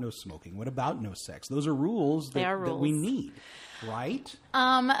 What about no smoking? What about no sex? Those are rules that we need, right?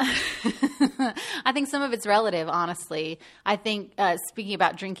 I think some of it's relative, honestly. I think speaking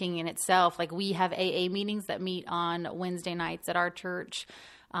about drinking in itself, like we have AA meetings that meet on Wednesday nights at our church.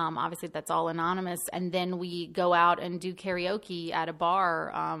 Obviously, that's all anonymous. And then we go out and do karaoke at a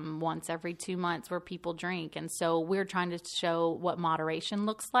bar once every 2 months where people drink. And so we're trying to show what moderation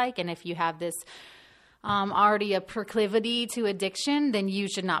looks like. And if you have this already a proclivity to addiction, then you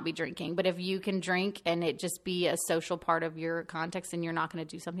should not be drinking. But if you can drink and it just be a social part of your context and you're not going to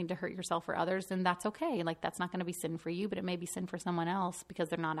do something to hurt yourself or others, then that's okay. Like that's not going to be sin for you, but it may be sin for someone else because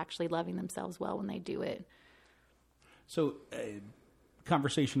they're not actually loving themselves well when they do it. So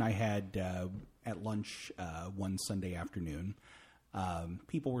conversation I had at lunch one Sunday afternoon,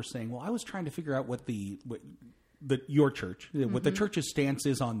 people were saying, well, I was trying to figure out what your church, what the church's stance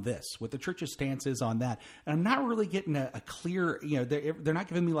is on this, what the church's stance is on that. And I'm not really getting a clear, they're not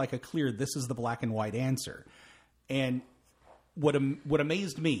giving me like a clear, this is the black and white answer. And what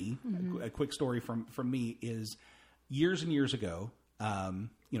amazed me, a quick story from me is years and years ago,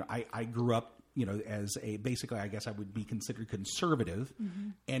 I grew up, as basically, I guess I would be considered conservative.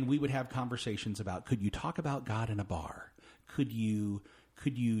 And we would have conversations about, could you talk about God in a bar? Could you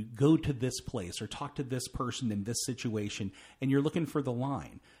go to this place or talk to this person in this situation? And you're looking for the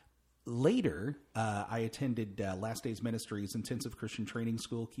line. Later, I attended Last Days Ministries Intensive Christian Training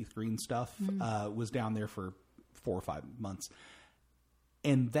School. Keith Green stuff was down there for 4 or 5 months.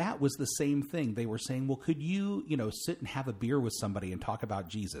 And that was the same thing. They were saying, well, could you, sit and have a beer with somebody and talk about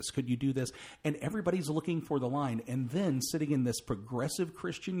Jesus? Could you do this? And everybody's looking for the line. And then sitting in this progressive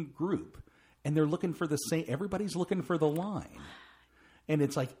Christian group, and they're looking for the same, everybody's looking for the line. And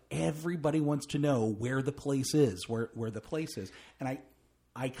it's like everybody wants to know where the place is, where the place is. And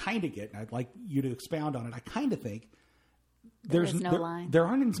I kind of get, and I'd like you to expound on it, I kind of think there's no line. There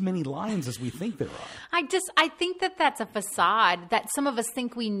aren't as many lines as we think there are. I think that's a facade that some of us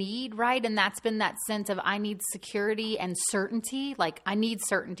think we need, right? And that's been that sense of I need security and certainty. Like I need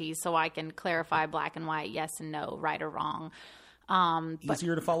certainty so I can clarify black and white, yes and no, right or wrong.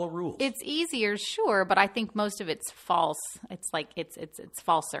 Easier to follow rules. It's easier, sure, but I think most of it's false. It's like it's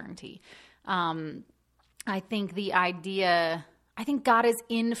false certainty. I think the idea. I think God is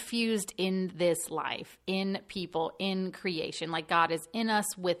infused in this life, in people, in creation. Like God is in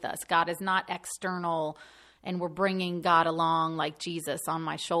us, with us. God is not external, and we're bringing God along like Jesus on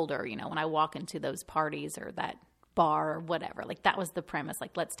my shoulder. When I walk into those parties or that bar or whatever. Like that was the premise.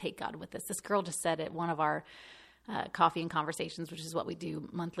 Like let's take God with us. This girl just said at one of our coffee and conversations, which is what we do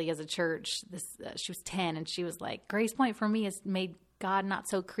monthly as a church. She was 10 and she was like, Grace Point for me has made God not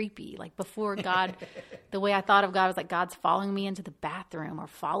so creepy. Like before God, the way I thought of God was like God's following me into the bathroom or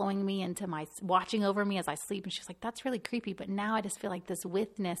following me into watching over me as I sleep. And she's like, that's really creepy. But now I just feel like this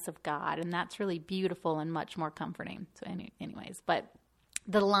witness of God, and that's really beautiful and much more comforting. So anyways, but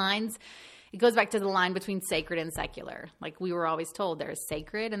the lines, it goes back to the line between sacred and secular. Like we were always told there's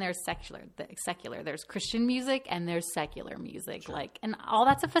sacred and there's secular. There's Christian music and there's secular music. Sure. Like, and all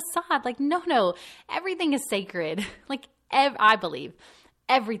that's a facade. Like, no, everything is sacred. Like I believe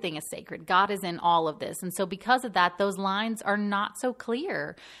everything is sacred. God is in all of this. And so because of that, those lines are not so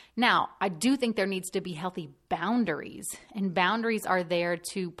clear. Now, I do think there needs to be healthy boundaries, and boundaries are there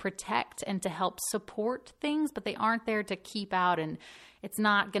to protect and to help support things, but they aren't there to keep out, and it's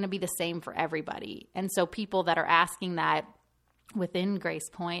not going to be the same for everybody. And so people that are asking that within Grace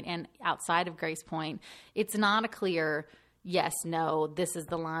Point and outside of Grace Point, it's not a clear yes, no, this is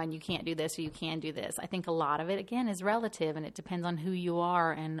the line, you can't do this or you can do this. I think a lot of it, again, is relative, and it depends on who you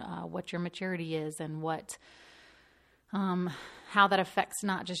are and what your maturity is and what, how that affects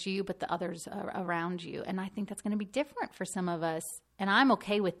not just you, but the others around you. And I think that's going to be different for some of us, and I'm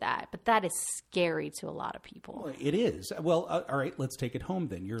okay with that, but that is scary to a lot of people. Well, it is. Well, all right, let's take it home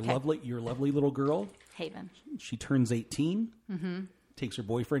then. Your lovely little girl, Haven. She turns 18. takes her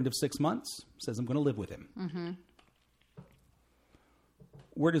boyfriend of 6 months, says, I'm going to live with him. Mm-hmm.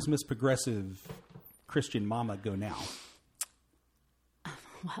 Where does Miss Progressive Christian Mama go now?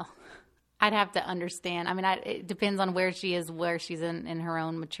 Well, I'd have to understand. I mean, it depends on where she is, where she's in her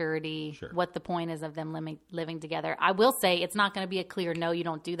own maturity, Sure. what the point is of them living together. I will say it's not going to be a clear, no, you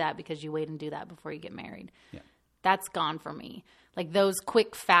don't do that because you wait and do that before you get married. Yeah. That's gone for me. Like those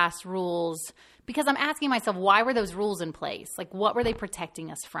quick, fast rules, because I'm asking myself, why were those rules in place? Like, what were they protecting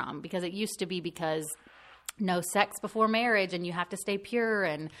us from? Because it used to be because no sex before marriage and you have to stay pure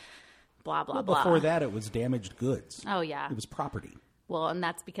and blah, blah, blah. Before that, it was damaged goods. Oh, yeah. It was property. Well, and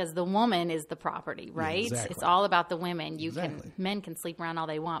that's because the woman is the property, right? Yeah, exactly. It's all about the women. Exactly. Men can sleep around all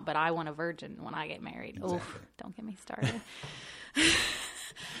they want, but I want a virgin when I get married. Exactly. Oof, don't get me started.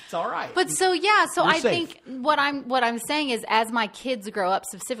 It's all right. But so yeah, so You're I safe. think what I'm saying is, as my kids grow up,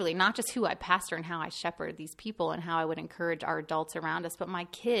 specifically, not just who I pastor and how I shepherd these people and how I would encourage our adults around us, but my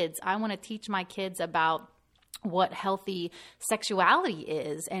kids, I want to teach my kids about what healthy sexuality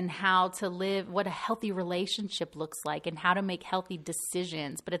is and how to live, what a healthy relationship looks like and how to make healthy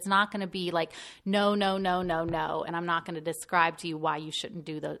decisions. But it's not going to be like, no, no, no, no, no. And I'm not going to describe to you why you shouldn't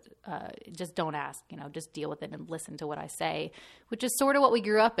do those. Just don't ask, just deal with it and listen to what I say, which is sort of what we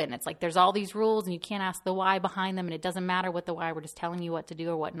grew up in. It's like, there's all these rules and you can't ask the why behind them. And it doesn't matter what the why, we're just telling you what to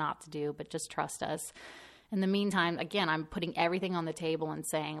do or what not to do, but just trust us. In the meantime, again, I'm putting everything on the table and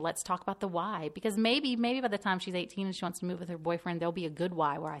saying, let's talk about the why. Because maybe by the time she's 18 and she wants to move with her boyfriend, there'll be a good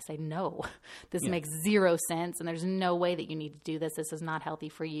why where I say, no, this makes zero sense. And there's no way that you need to do this. This is not healthy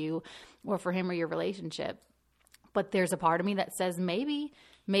for you or for him or your relationship. But there's a part of me that says maybe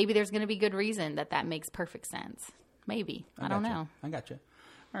there's going to be good reason that makes perfect sense. Maybe. I don't know. I got you.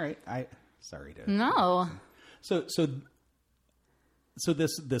 All right. Sorry to. No. So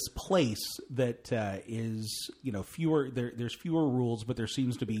this place that is fewer there's fewer rules, but there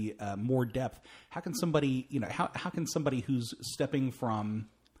seems to be more depth. How can somebody how can somebody who's stepping from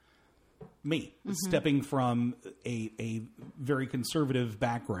stepping from a very conservative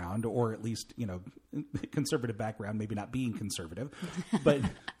background, or at least conservative background, maybe not being conservative, but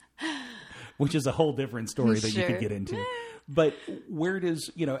which is a whole different story that you could get into. But where does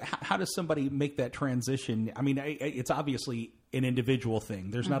how does somebody make that transition? I mean, it's obviously an individual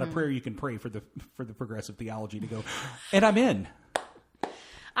thing. There's not a prayer you can pray for the progressive theology to go, and I'm in.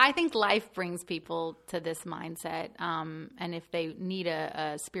 I think life brings people to this mindset, and if they need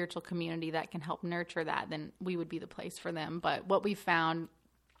a spiritual community that can help nurture that, then we would be the place for them. But what we found,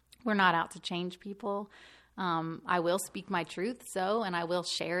 we're not out to change people. I will speak my truth, and I will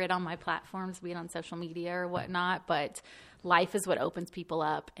share it on my platforms, be it on social media or whatnot, but life is what opens people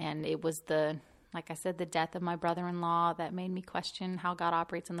up. And it was like I said, the death of my brother-in-law that made me question how God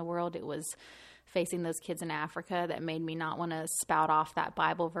operates in the world. It was facing those kids in Africa that made me not want to spout off that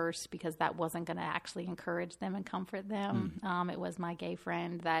Bible verse because that wasn't going to actually encourage them and comfort them. It was my gay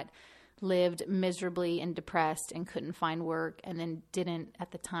friend that lived miserably and depressed and couldn't find work and then didn't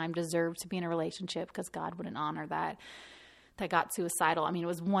at the time deserve to be in a relationship because God wouldn't honor that got suicidal. I mean, it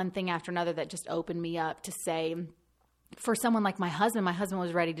was one thing after another that just opened me up to say, for someone like my husband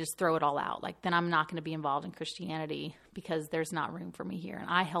was ready to just throw it all out. Like, then I'm not going to be involved in Christianity because there's not room for me here. And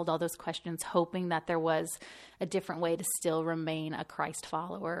I held all those questions hoping that there was a different way to still remain a Christ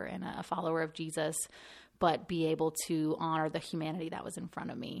follower and a follower of Jesus, but be able to honor the humanity that was in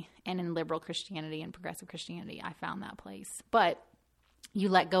front of me. And in liberal Christianity and progressive Christianity, I found that place. But you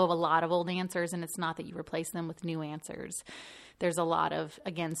let go of a lot of old answers, and it's not that you replace them with new answers. There's a lot of,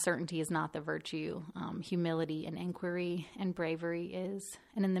 again, certainty is not the virtue. Humility and inquiry and bravery is.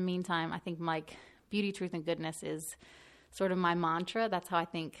 And in the meantime, I think like beauty, truth, and goodness is sort of my mantra. That's how I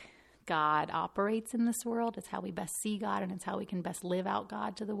think God operates in this world. It's how we best see God, and it's how we can best live out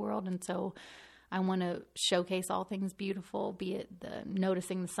God to the world. And so I want to showcase all things beautiful, be it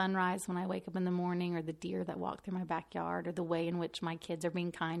noticing the sunrise when I wake up in the morning, or the deer that walk through my backyard, or the way in which my kids are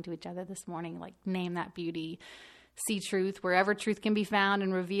being kind to each other this morning. Like, name that beauty. See truth wherever truth can be found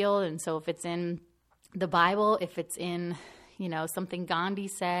and revealed. And so if it's in the Bible, if it's in, something Gandhi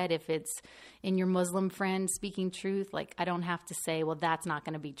said, if it's in your Muslim friend speaking truth, like, I don't have to say, well, that's not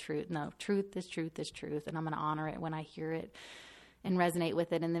going to be truth. No, truth is truth is truth. And I'm going to honor it when I hear it and resonate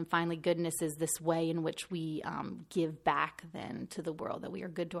with it. And then finally, goodness is this way in which we give back then to the world, that we are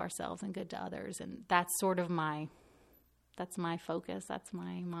good to ourselves and good to others. And that's sort of that's my focus. That's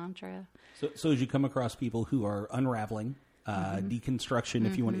my mantra. So as you come across people who are unraveling, deconstruction,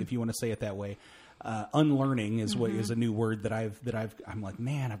 if you want to say it that way, unlearning is what is a new word that I'm like,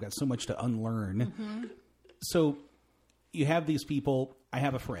 man, I've got so much to unlearn. So you have these people. I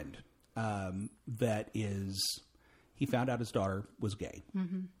have a friend that is, he found out his daughter was gay,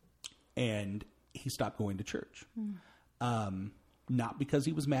 and he stopped going to church. Not because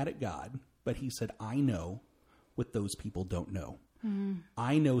he was mad at God, but he said, I know what those people don't know.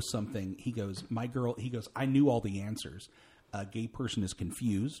 I know something. He goes, I knew all the answers. A gay person is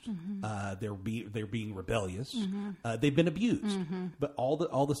confused. They're being rebellious. They've been abused. But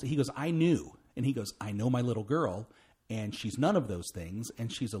all this, he goes, I knew. And he goes, I know my little girl, and she's none of those things,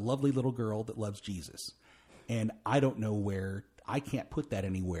 and she's a lovely little girl that loves Jesus. And I don't know where, I can't put that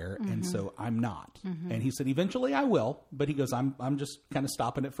anywhere, and so I'm not. And he said, eventually I will, but he goes, I'm just kind of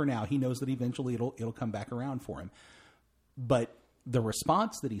stopping it for now. He knows that eventually it'll come back around for him. But the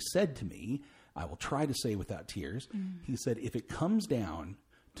response that he said to me, I will try to say without tears, he said, if it comes down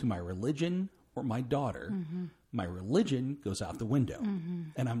to my religion or my daughter, my religion goes out the window.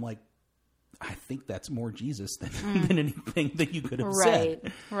 And I'm like, I think that's more Jesus than anything that you could have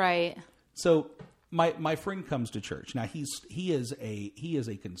said. Right. So my friend comes to church. Now he is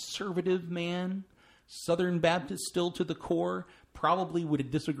a conservative man, Southern Baptist still to the core, probably would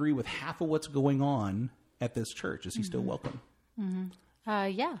disagree with half of what's going on at this church. Is he still welcome?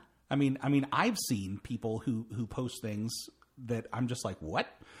 Yeah. I mean, I've seen people who post things that I'm just like, what?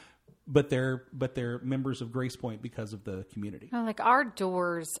 But they're members of Grace Point because of the community. Well, like our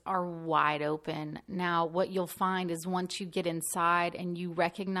doors are wide open. Now, what you'll find is once you get inside and you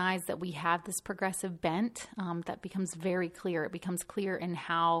recognize that we have this progressive bent, that becomes very clear. It becomes clear in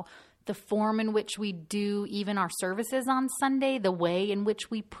how the form in which we do even our services on Sunday, the way in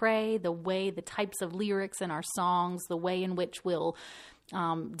which we pray, the types of lyrics in our songs, the way in which we'll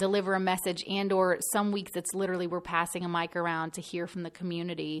deliver a message, and or some weeks it's literally we're passing a mic around to hear from the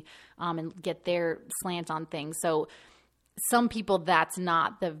community and get their slant on things. So some people, that's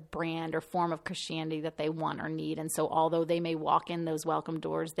not the brand or form of Christianity that they want or need. And so although they may walk in those welcome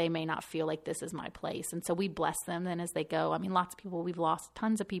doors, they may not feel like this is my place. And so we bless them then as they go. I mean, lots of people, we've lost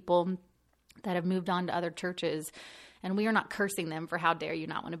tons of people that have moved on to other churches, and we are not cursing them for how dare you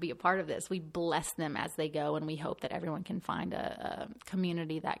not want to be a part of this. We bless them as they go, and we hope that everyone can find a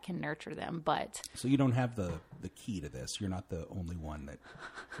community that can nurture them. But so you don't have the key to this. You're not the only one that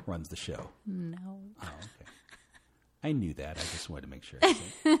runs the show. No. Oh, okay. I knew that. I just wanted to make sure.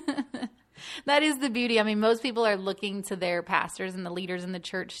 That is the beauty. I mean, most people are looking to their pastors and the leaders in the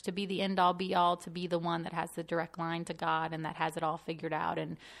church to be the end all be all, to be the one that has the direct line to God and that has it all figured out.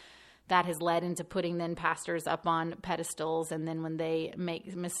 And that has led into putting then pastors up on pedestals. And then when they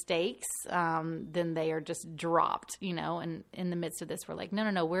make mistakes, then they are just dropped, and in the midst of this, we're like,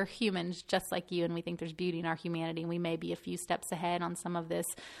 no, we're humans just like you. And we think there's beauty in our humanity. And we may be a few steps ahead on some of this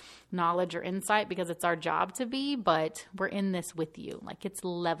knowledge or insight because it's our job to be, but we're in this with you. Like it's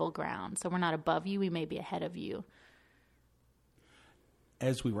level ground. So we're not above you. We may be ahead of you.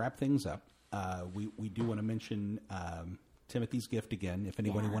 As we wrap things up, we do want to mention Timothy's Gift again. If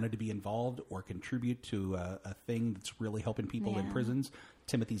anybody wanted to be involved or contribute to a thing that's really helping people in prisons,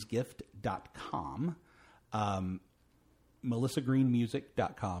 timothysgift.com.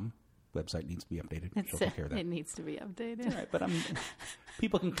 melissagreenmusic.com. Website needs to be updated. She'll take care of that. It needs to be updated. All right, but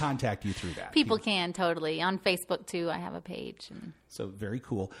people can contact you through that. People can, totally. On Facebook, too, I have a page. So very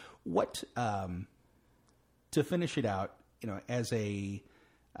cool. What, to finish it out, as a,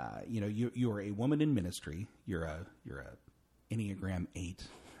 you are a woman in ministry. You're a Enneagram 8.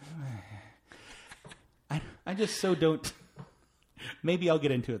 I just so don't. Maybe I'll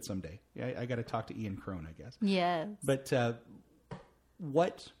get into it someday. I got to talk to Ian Crone, I guess. Yes. But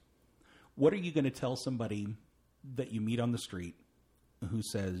what are you going to tell somebody that you meet on the street who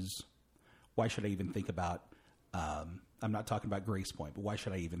says, why should I even think about, I'm not talking about Grace Point, but why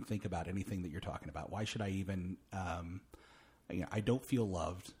should I even think about anything that you're talking about? Why should I even, I don't feel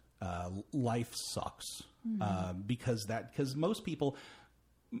loved. Life sucks. Because most people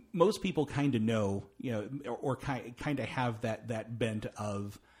kind of know, or kind of have that bent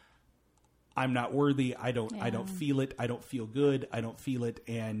of, I'm not worthy. I don't feel it. I don't feel good. I don't feel it.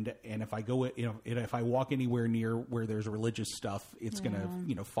 And if I go, if I walk anywhere near where there's religious stuff, it's going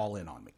to, fall in on me.